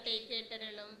மன்றாட்டை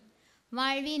கேட்டருளும்.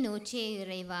 வாழ்வின் ஊற்றே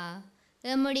இறைவா,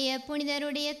 எம்முடைய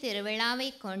புனிதருடைய திருவிழாவை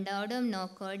கொண்டாடும்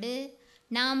நோக்கோடு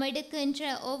நாம்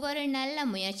எடுக்கின்ற ஒவ்வொரு நல்ல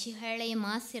முயற்சிகளையும்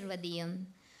ஆசிர்வதியும்.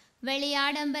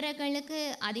 வெளியாடம்பரங்களுக்கு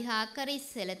அதிக அக்கறை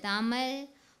செலுத்தாமல்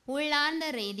உள்ளார்ந்த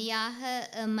ரீதியாக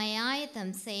எம்மை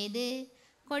ஆயத்தம் செய்து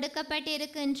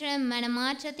கொடுக்கப்பட்டிருக்கின்ற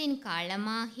மனமாற்றத்தின்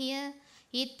காலமாகிய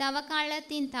இத்தவ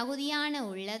காலத்தின் தகுதியான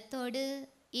உள்ளத்தோடு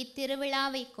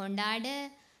இத்திருவிழாவை கொண்டாட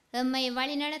எம்மை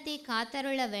வழிநடத்தி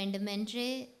காத்தருள வேண்டுமென்று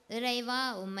இறைவா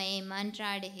உம்மை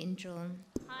மன்றாடுகின்றோம்.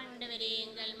 ஆண்டவரே,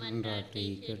 எங்கள் மன்றாட்டை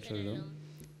கேட்டருளும்.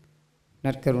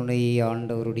 நற்கருணை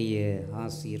ஆண்டவருடைய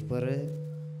ஆசீர் பெற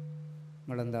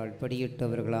மலர்ந்தாள்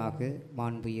படியிட்டவர்களாக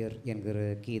மாண்புயர் என்கிற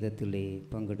கீதத்திலே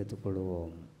பங்கெடுத்துக்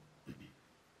கொள்வோம்.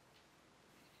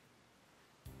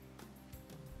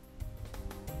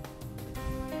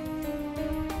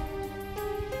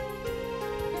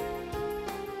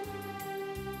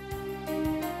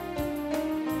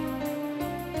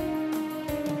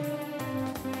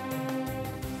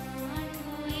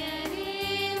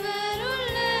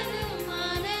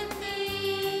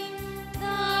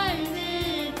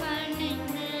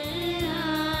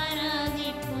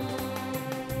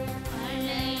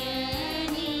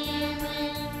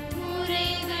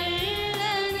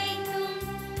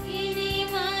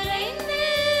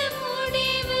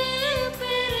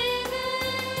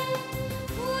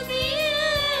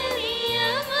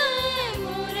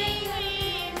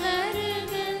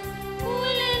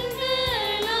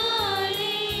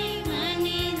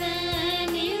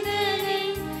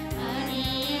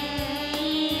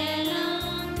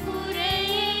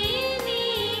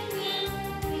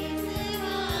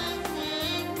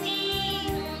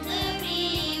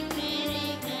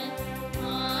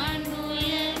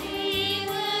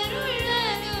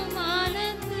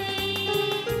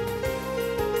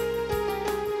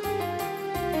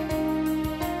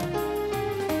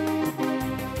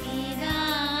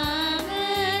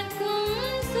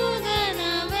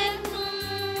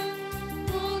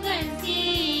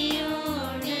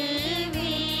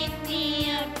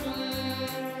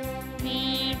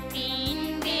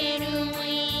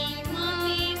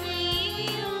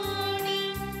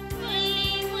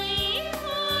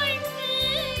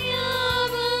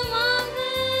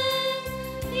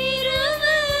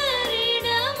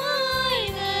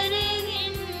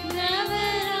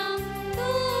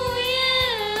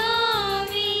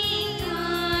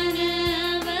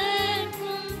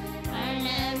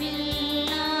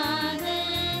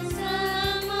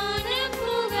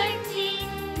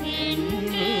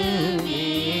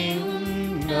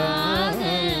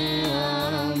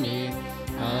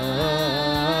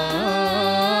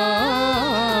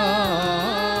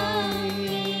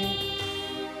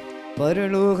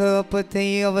 பரலோக அப்பத்தை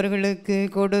அவர்களுக்கு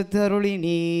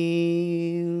கொடுத்தருளினீ.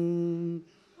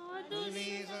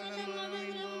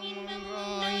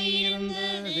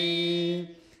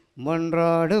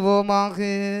 மன்றாடுவோமாக.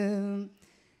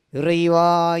 இறைவா,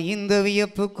 இந்த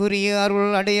வியப்புக்குரிய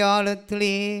அருள்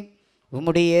அடையாளத்திலே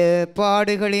உம்முடைய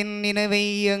பாடுகளின் நினைவை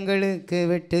எங்களுக்கு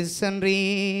விட்டு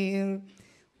சென்றீர்.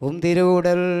 உம்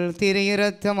திருவுடல் திரு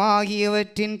இரத்தம்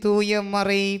ஆகியவற்றின் தூய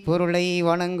மறை பொருளை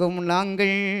வணங்கும்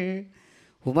நாங்கள்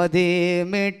உமது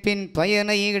மீட்பின்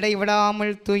பயனை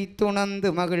இடைவிடாமல் துய்த்துணர்ந்து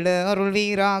மகிழ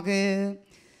அருள்வீராக.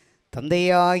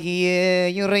 தந்தையாகிய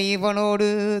இறைவனோடு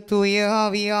தூய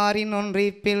ஆவியாரின்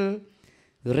ஒன்றிப்பில்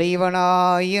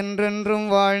இறைவனாய் என்றென்றும்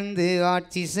வாழ்ந்து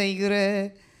ஆட்சி செய்கிற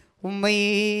உம்மை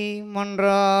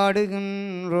மன்றாடுகின்றோம்.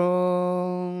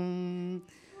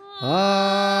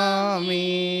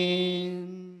 ஆமென்.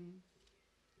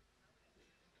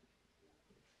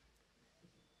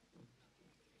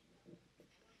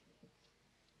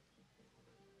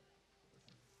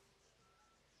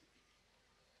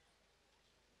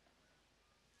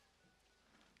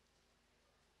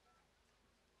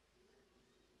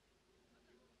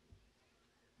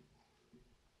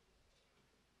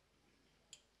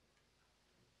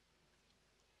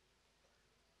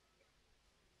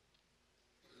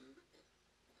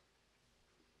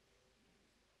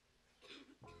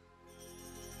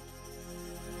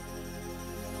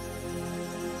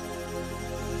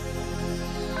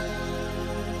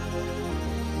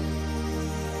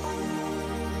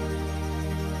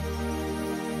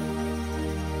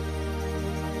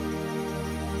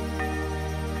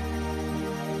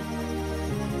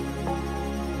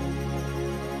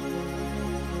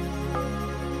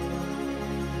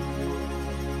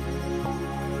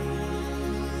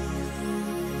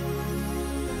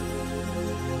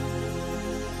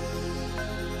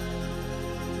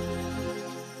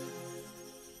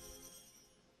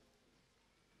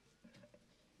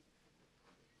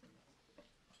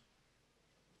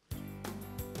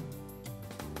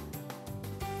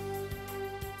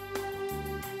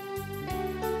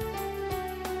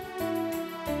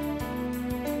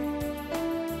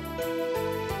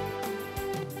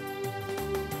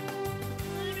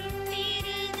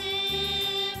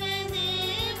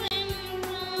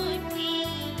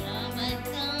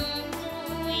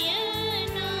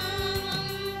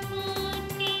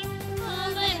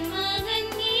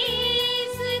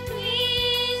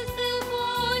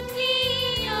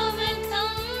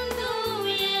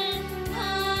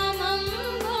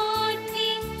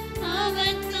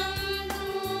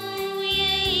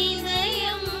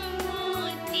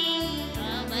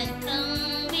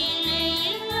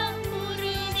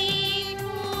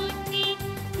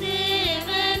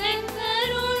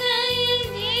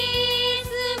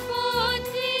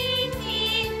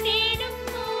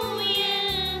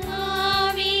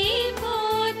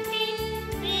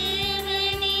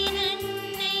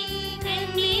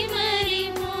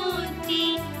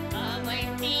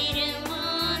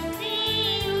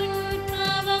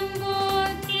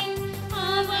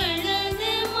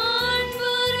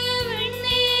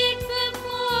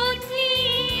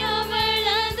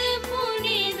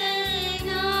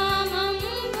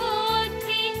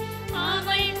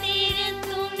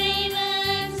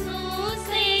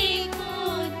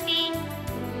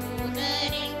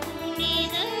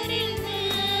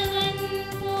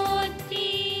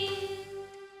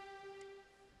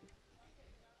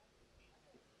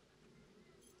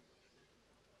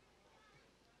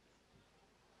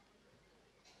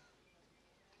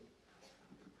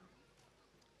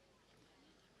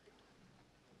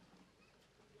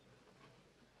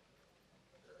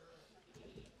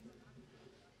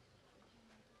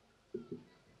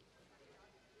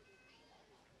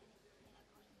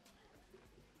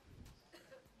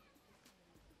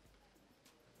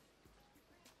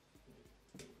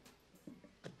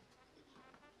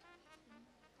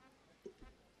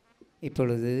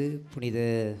 இப்பொழுது புனித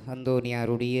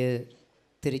அந்தோனியாருடைய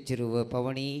திருச்சிருவ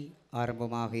பவனி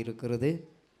ஆரம்பமாக இருக்கிறது.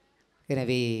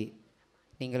 எனவே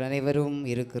நீங்கள் அனைவரும்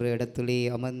இருக்கிற இடத்திலே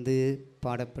அமர்ந்து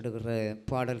பாடப்படுகிற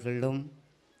பாடல்களிலும்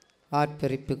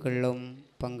ஆர்ப்பரிப்புகளிலும்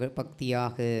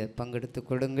பக்தியாக பங்கெடுத்து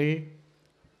கொள்ளுங்கள்.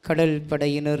 கடல்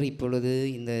படையினர் இப்பொழுது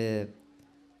இந்த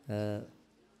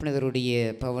புனிதருடைய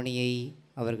பவனியை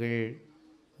அவர்கள்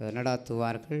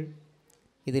நடாத்துவார்கள்.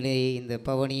 இதிலே இந்த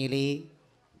பவனியிலே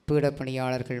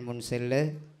பீடப்பணியாளர்கள் முன் செல்ல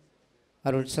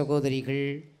அருள் சகோதரிகள்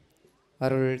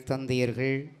அருள்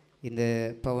தந்தையர்கள் இந்த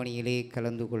பவனியிலே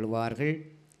கலந்து கொள்வார்கள்.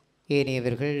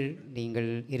 ஏனையவர்கள் நீங்கள்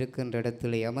இருக்கின்ற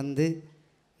இடத்திலே அமர்ந்து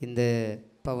இந்த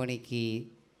பவனிக்கு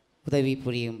உதவி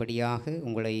புரியும்படியாக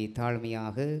உங்களை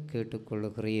தாழ்மையாக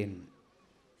கேட்டுக்கொள்கிறேன்.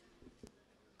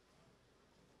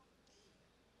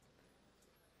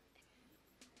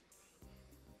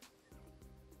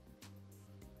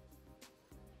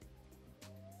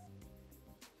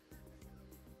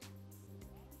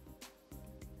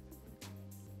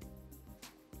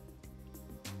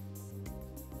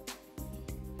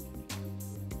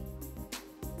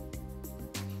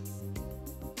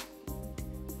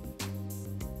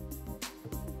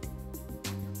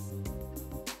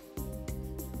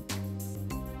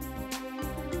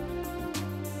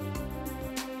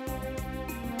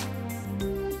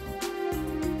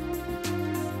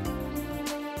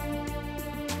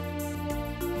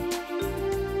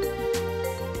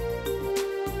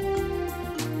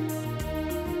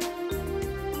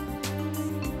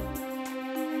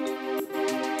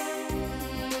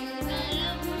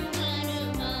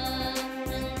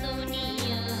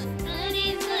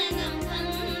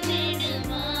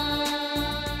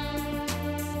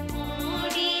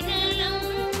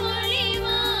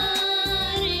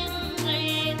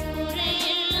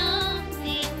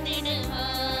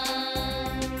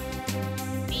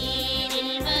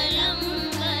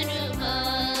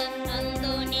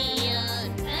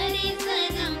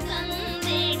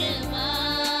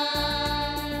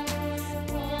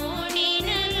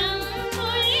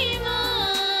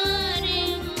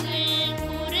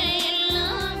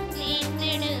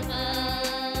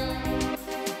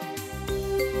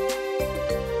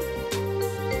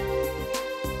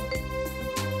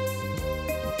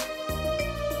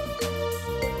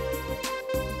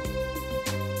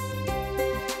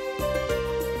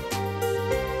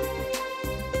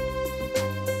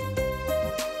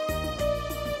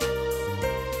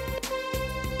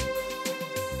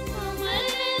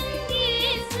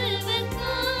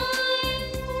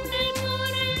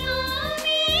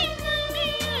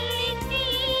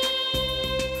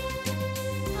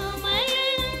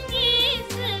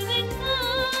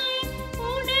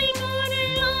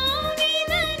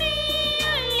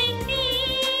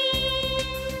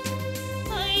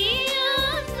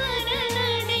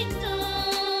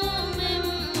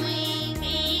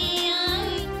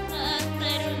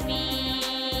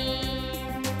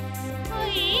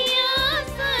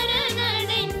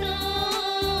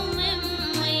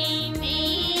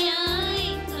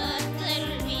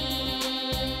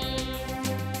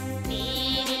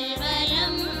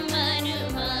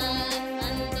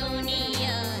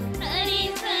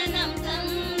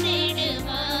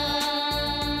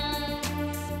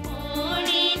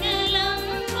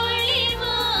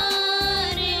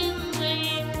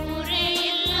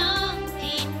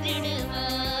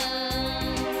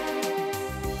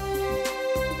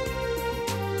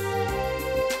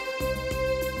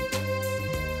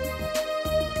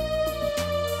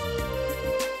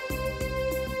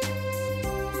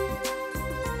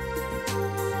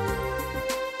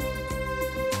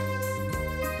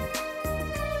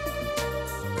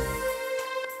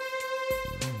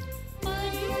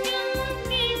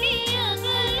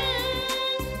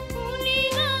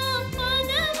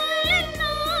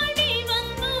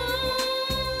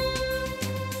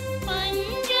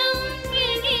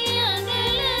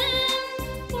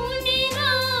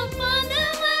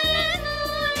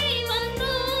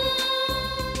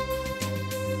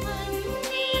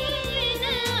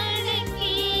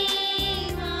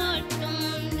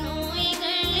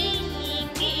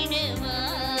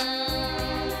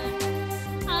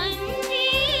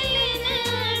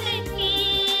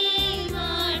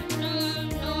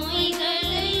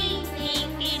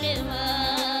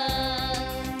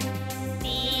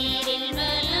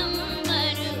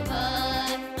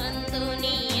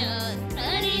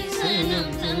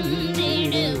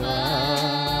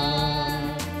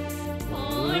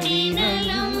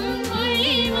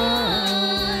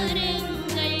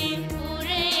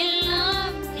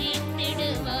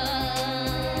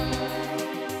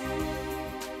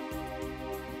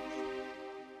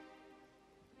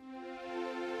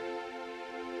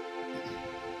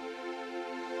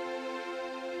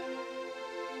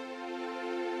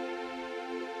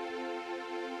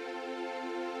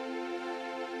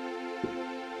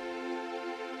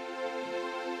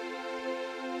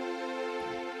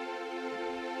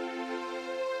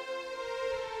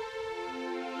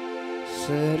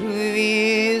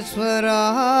 சர்வேஸ்வரா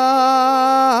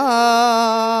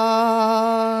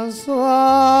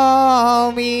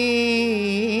சுவாமி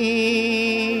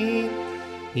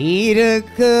இரக்கமாக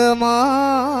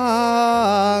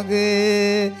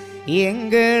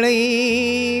எங்களை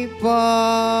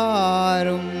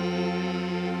பாரும்.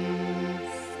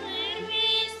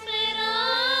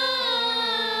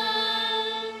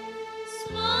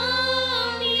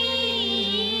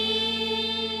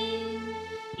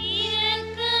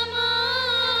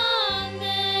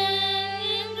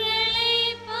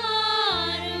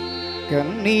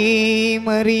 கன்னி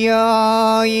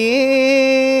மரியாயே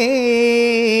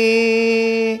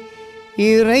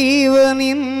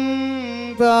இறைவனின்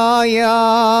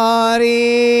தாயாரே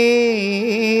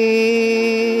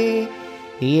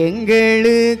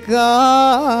எங்களுக்காக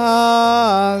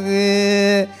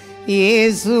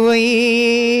இயேசுவை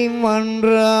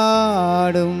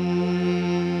மன்றாடும்.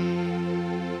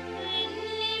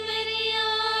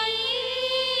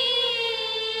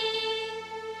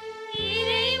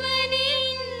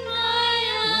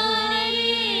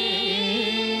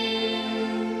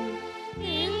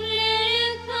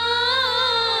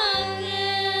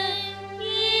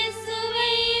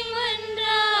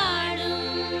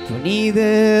 புனித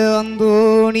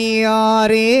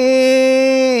அந்தோணியாரே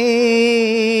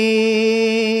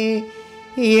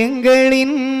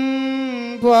எங்களின்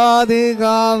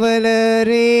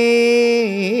பாதுகாவலரே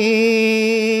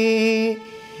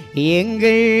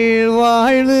எங்கள்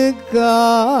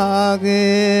வாழ்வுக்காக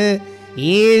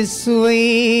இயேசுவை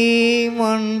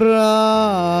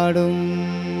மன்றாடும்.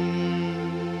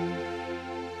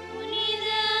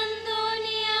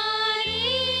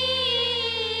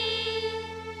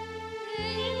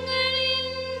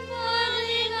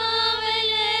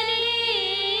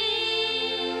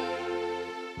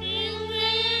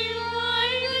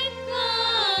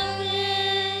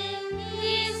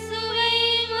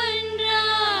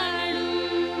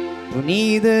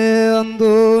 புனித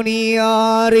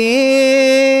அந்தோணியாரே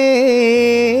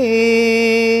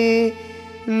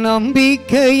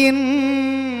நம்பிக்கையின்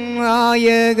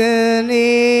நாயகனே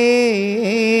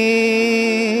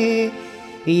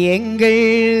எங்கள்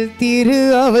திரு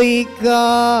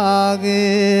அவைக்காக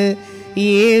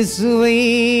இயேசுவை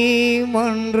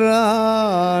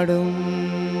மன்றாடும்.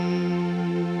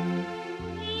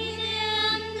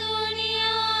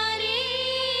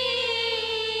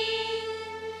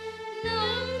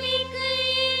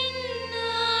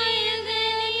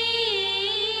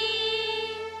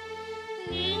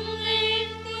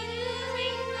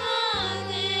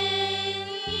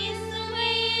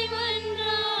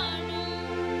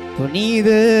 புனித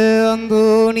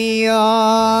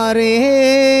அந்தோணியாரே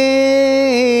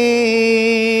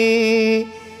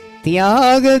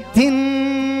தியாகத்தின்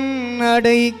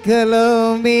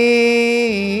அடைக்கலமே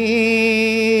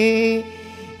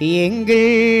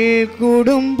எங்கள்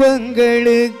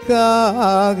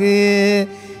குடும்பங்களுக்காக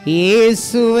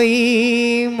இயேசுவை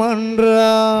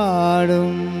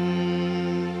மன்றாடும்.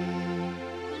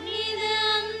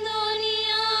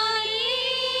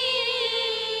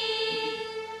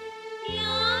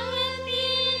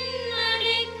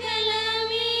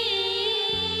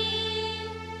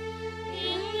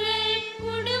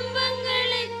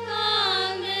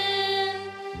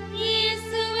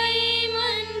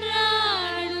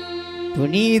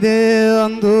 புனித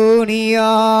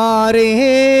அந்தோணியாரே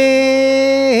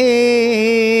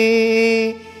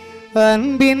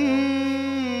அன்பின்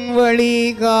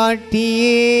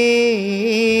வழிகாட்டியே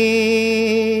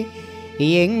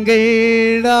எங்கள்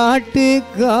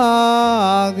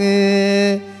நாட்டுக்காக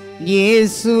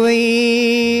இயேசுவை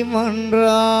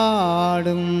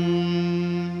மன்றாடும்.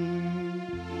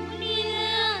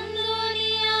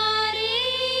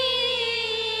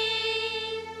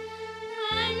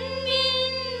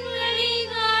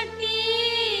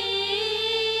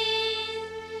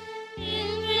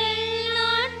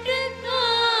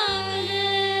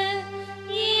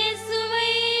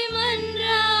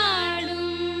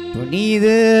 புனித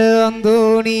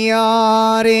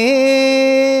அந்தோணியாரே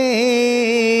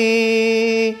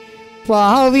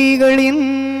பாவிகளின்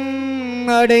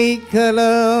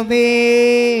அடைக்கலமே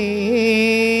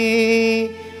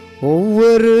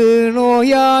ஒவ்வொரு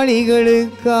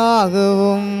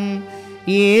நோயாளிகளுக்காகவும்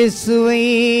இயேசுவை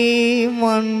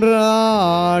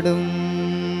மன்றாடும்.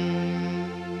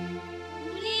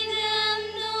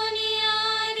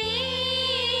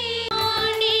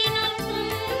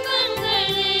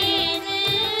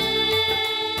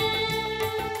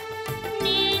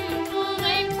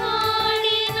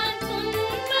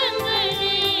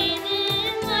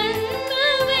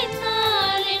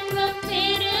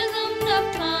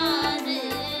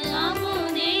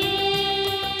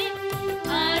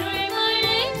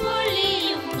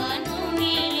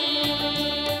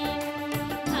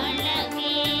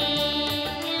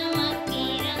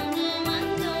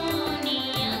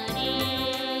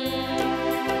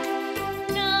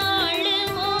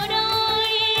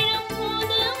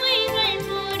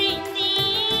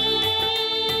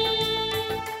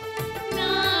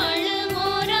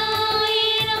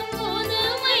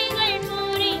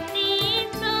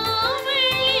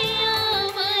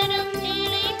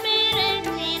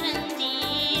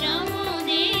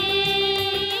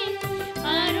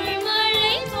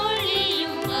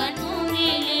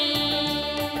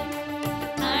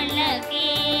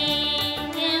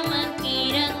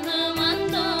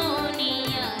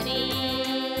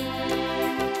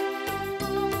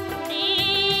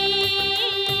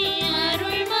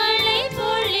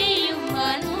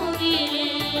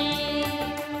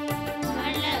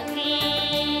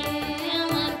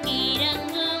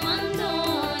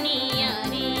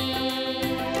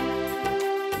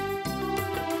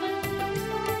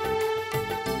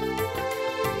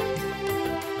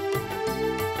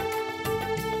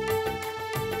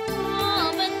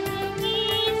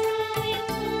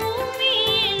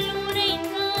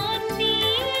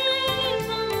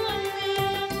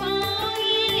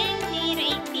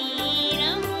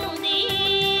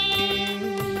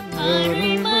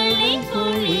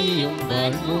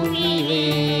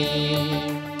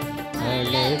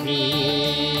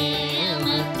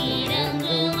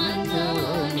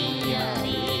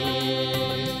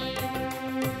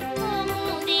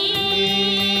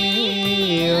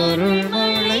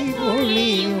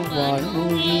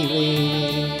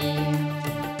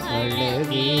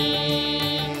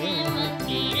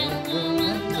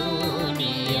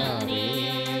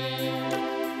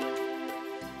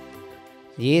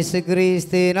 இயேசு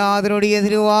கிறிஸ்து நாதனுடைய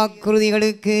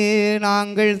திருவாக்குறுதிகளுக்கு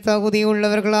நாங்கள்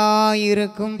தகுதியுள்ளவர்களாய்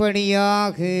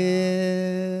இருக்கும்படியாக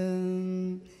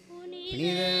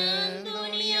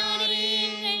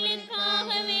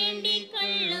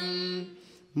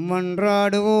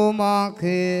மன்றாடுவோமாக.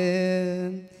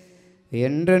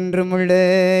 என்றென்றுமுள்ள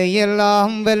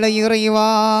எல்லாம் வல்ல இறைவா,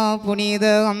 புனித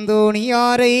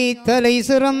அந்தோணியாரை தலை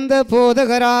சிறந்த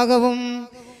போதகராகவும்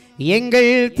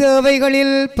எங்கள்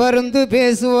தேவைகளில் பருந்து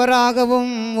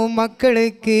பேசுவராகவும்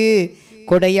மக்களுக்கு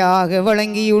கொடையாக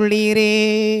வழங்கியுள்ளீரே.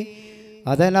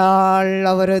 அதனால்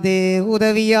அவரது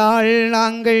உதவியால்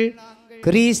நாங்கள்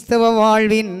கிறிஸ்தவ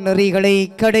வாழ்வின் நெறிகளை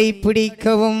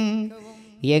கடைப்பிடிக்கவும்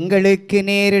எங்களுக்கு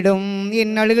நேரிடும்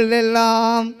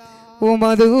இந்நாள்களெல்லாம்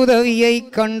உமது உதவியை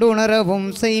கண்டுணரவும்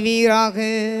செய்வீராக.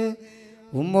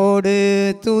 உம்மோடு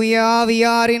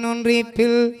தூயாவியாரின்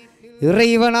ஒன்றிப்பில்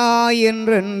இறைவனாய்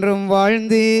என்றென்றும்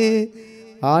வாழ்ந்து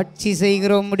ஆட்சி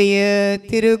செய்கிற உம்முடைய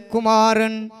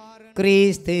திருக்குமாரன்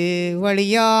கிறிஸ்து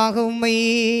வழியாக உம்மை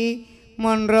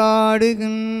மன்றாடுகின்றோம்.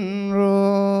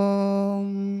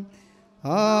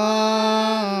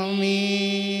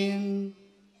 ஆமீன்.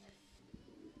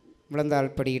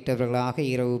 விளந்தால் படியிட்டவர்களாக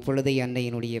இரவு பொழுதை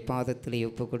அன்னையினுடைய பாதத்திலே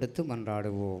ஒப்பு கொடுத்து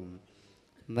மன்றாடுவோம்.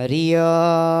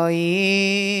 மரியாயே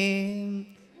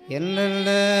என்னல்ல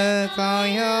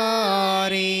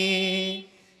தாயாரே,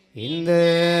 இந்த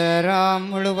ராம்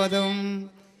முழுவதும்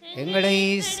எங்களை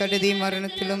சடுதி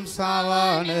மரணத்திலும்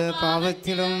சாவான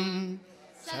பாவத்திலும்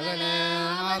சகல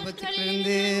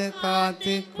ஆபத்திலிருந்து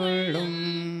காத்து கொள்ளும்.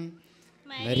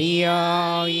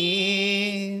 மரியாயே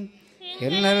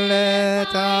என்னல்ல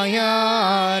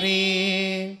தாயாரே,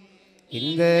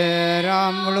 இந்த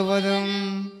ராம் முழுவதும்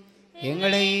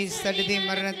எங்களை சடுதி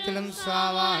மரணத்திலும்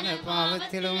சாவான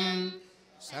பாவத்திலும்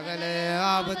சகல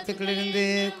ஆபத்துகளிலிருந்து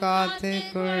காத்து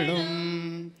கொள்ளும்.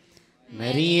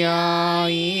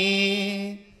 மரியாயே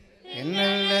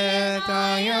என்னல்ல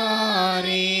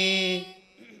தாயாரே,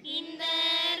 இந்த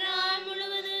ராம்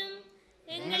முழுவதும்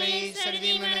எங்களை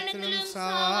சடுதி மரணத்திலும்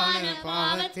சாவான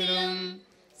பாவத்திலும்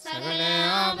சகல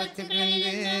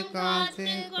ஆபத்திலிருந்து காத்து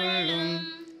கொள்ளும்.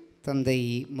 தந்தை,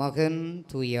 மகன்,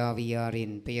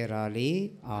 தூயாவியாரின் பெயராலே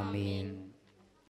ஆமேன்.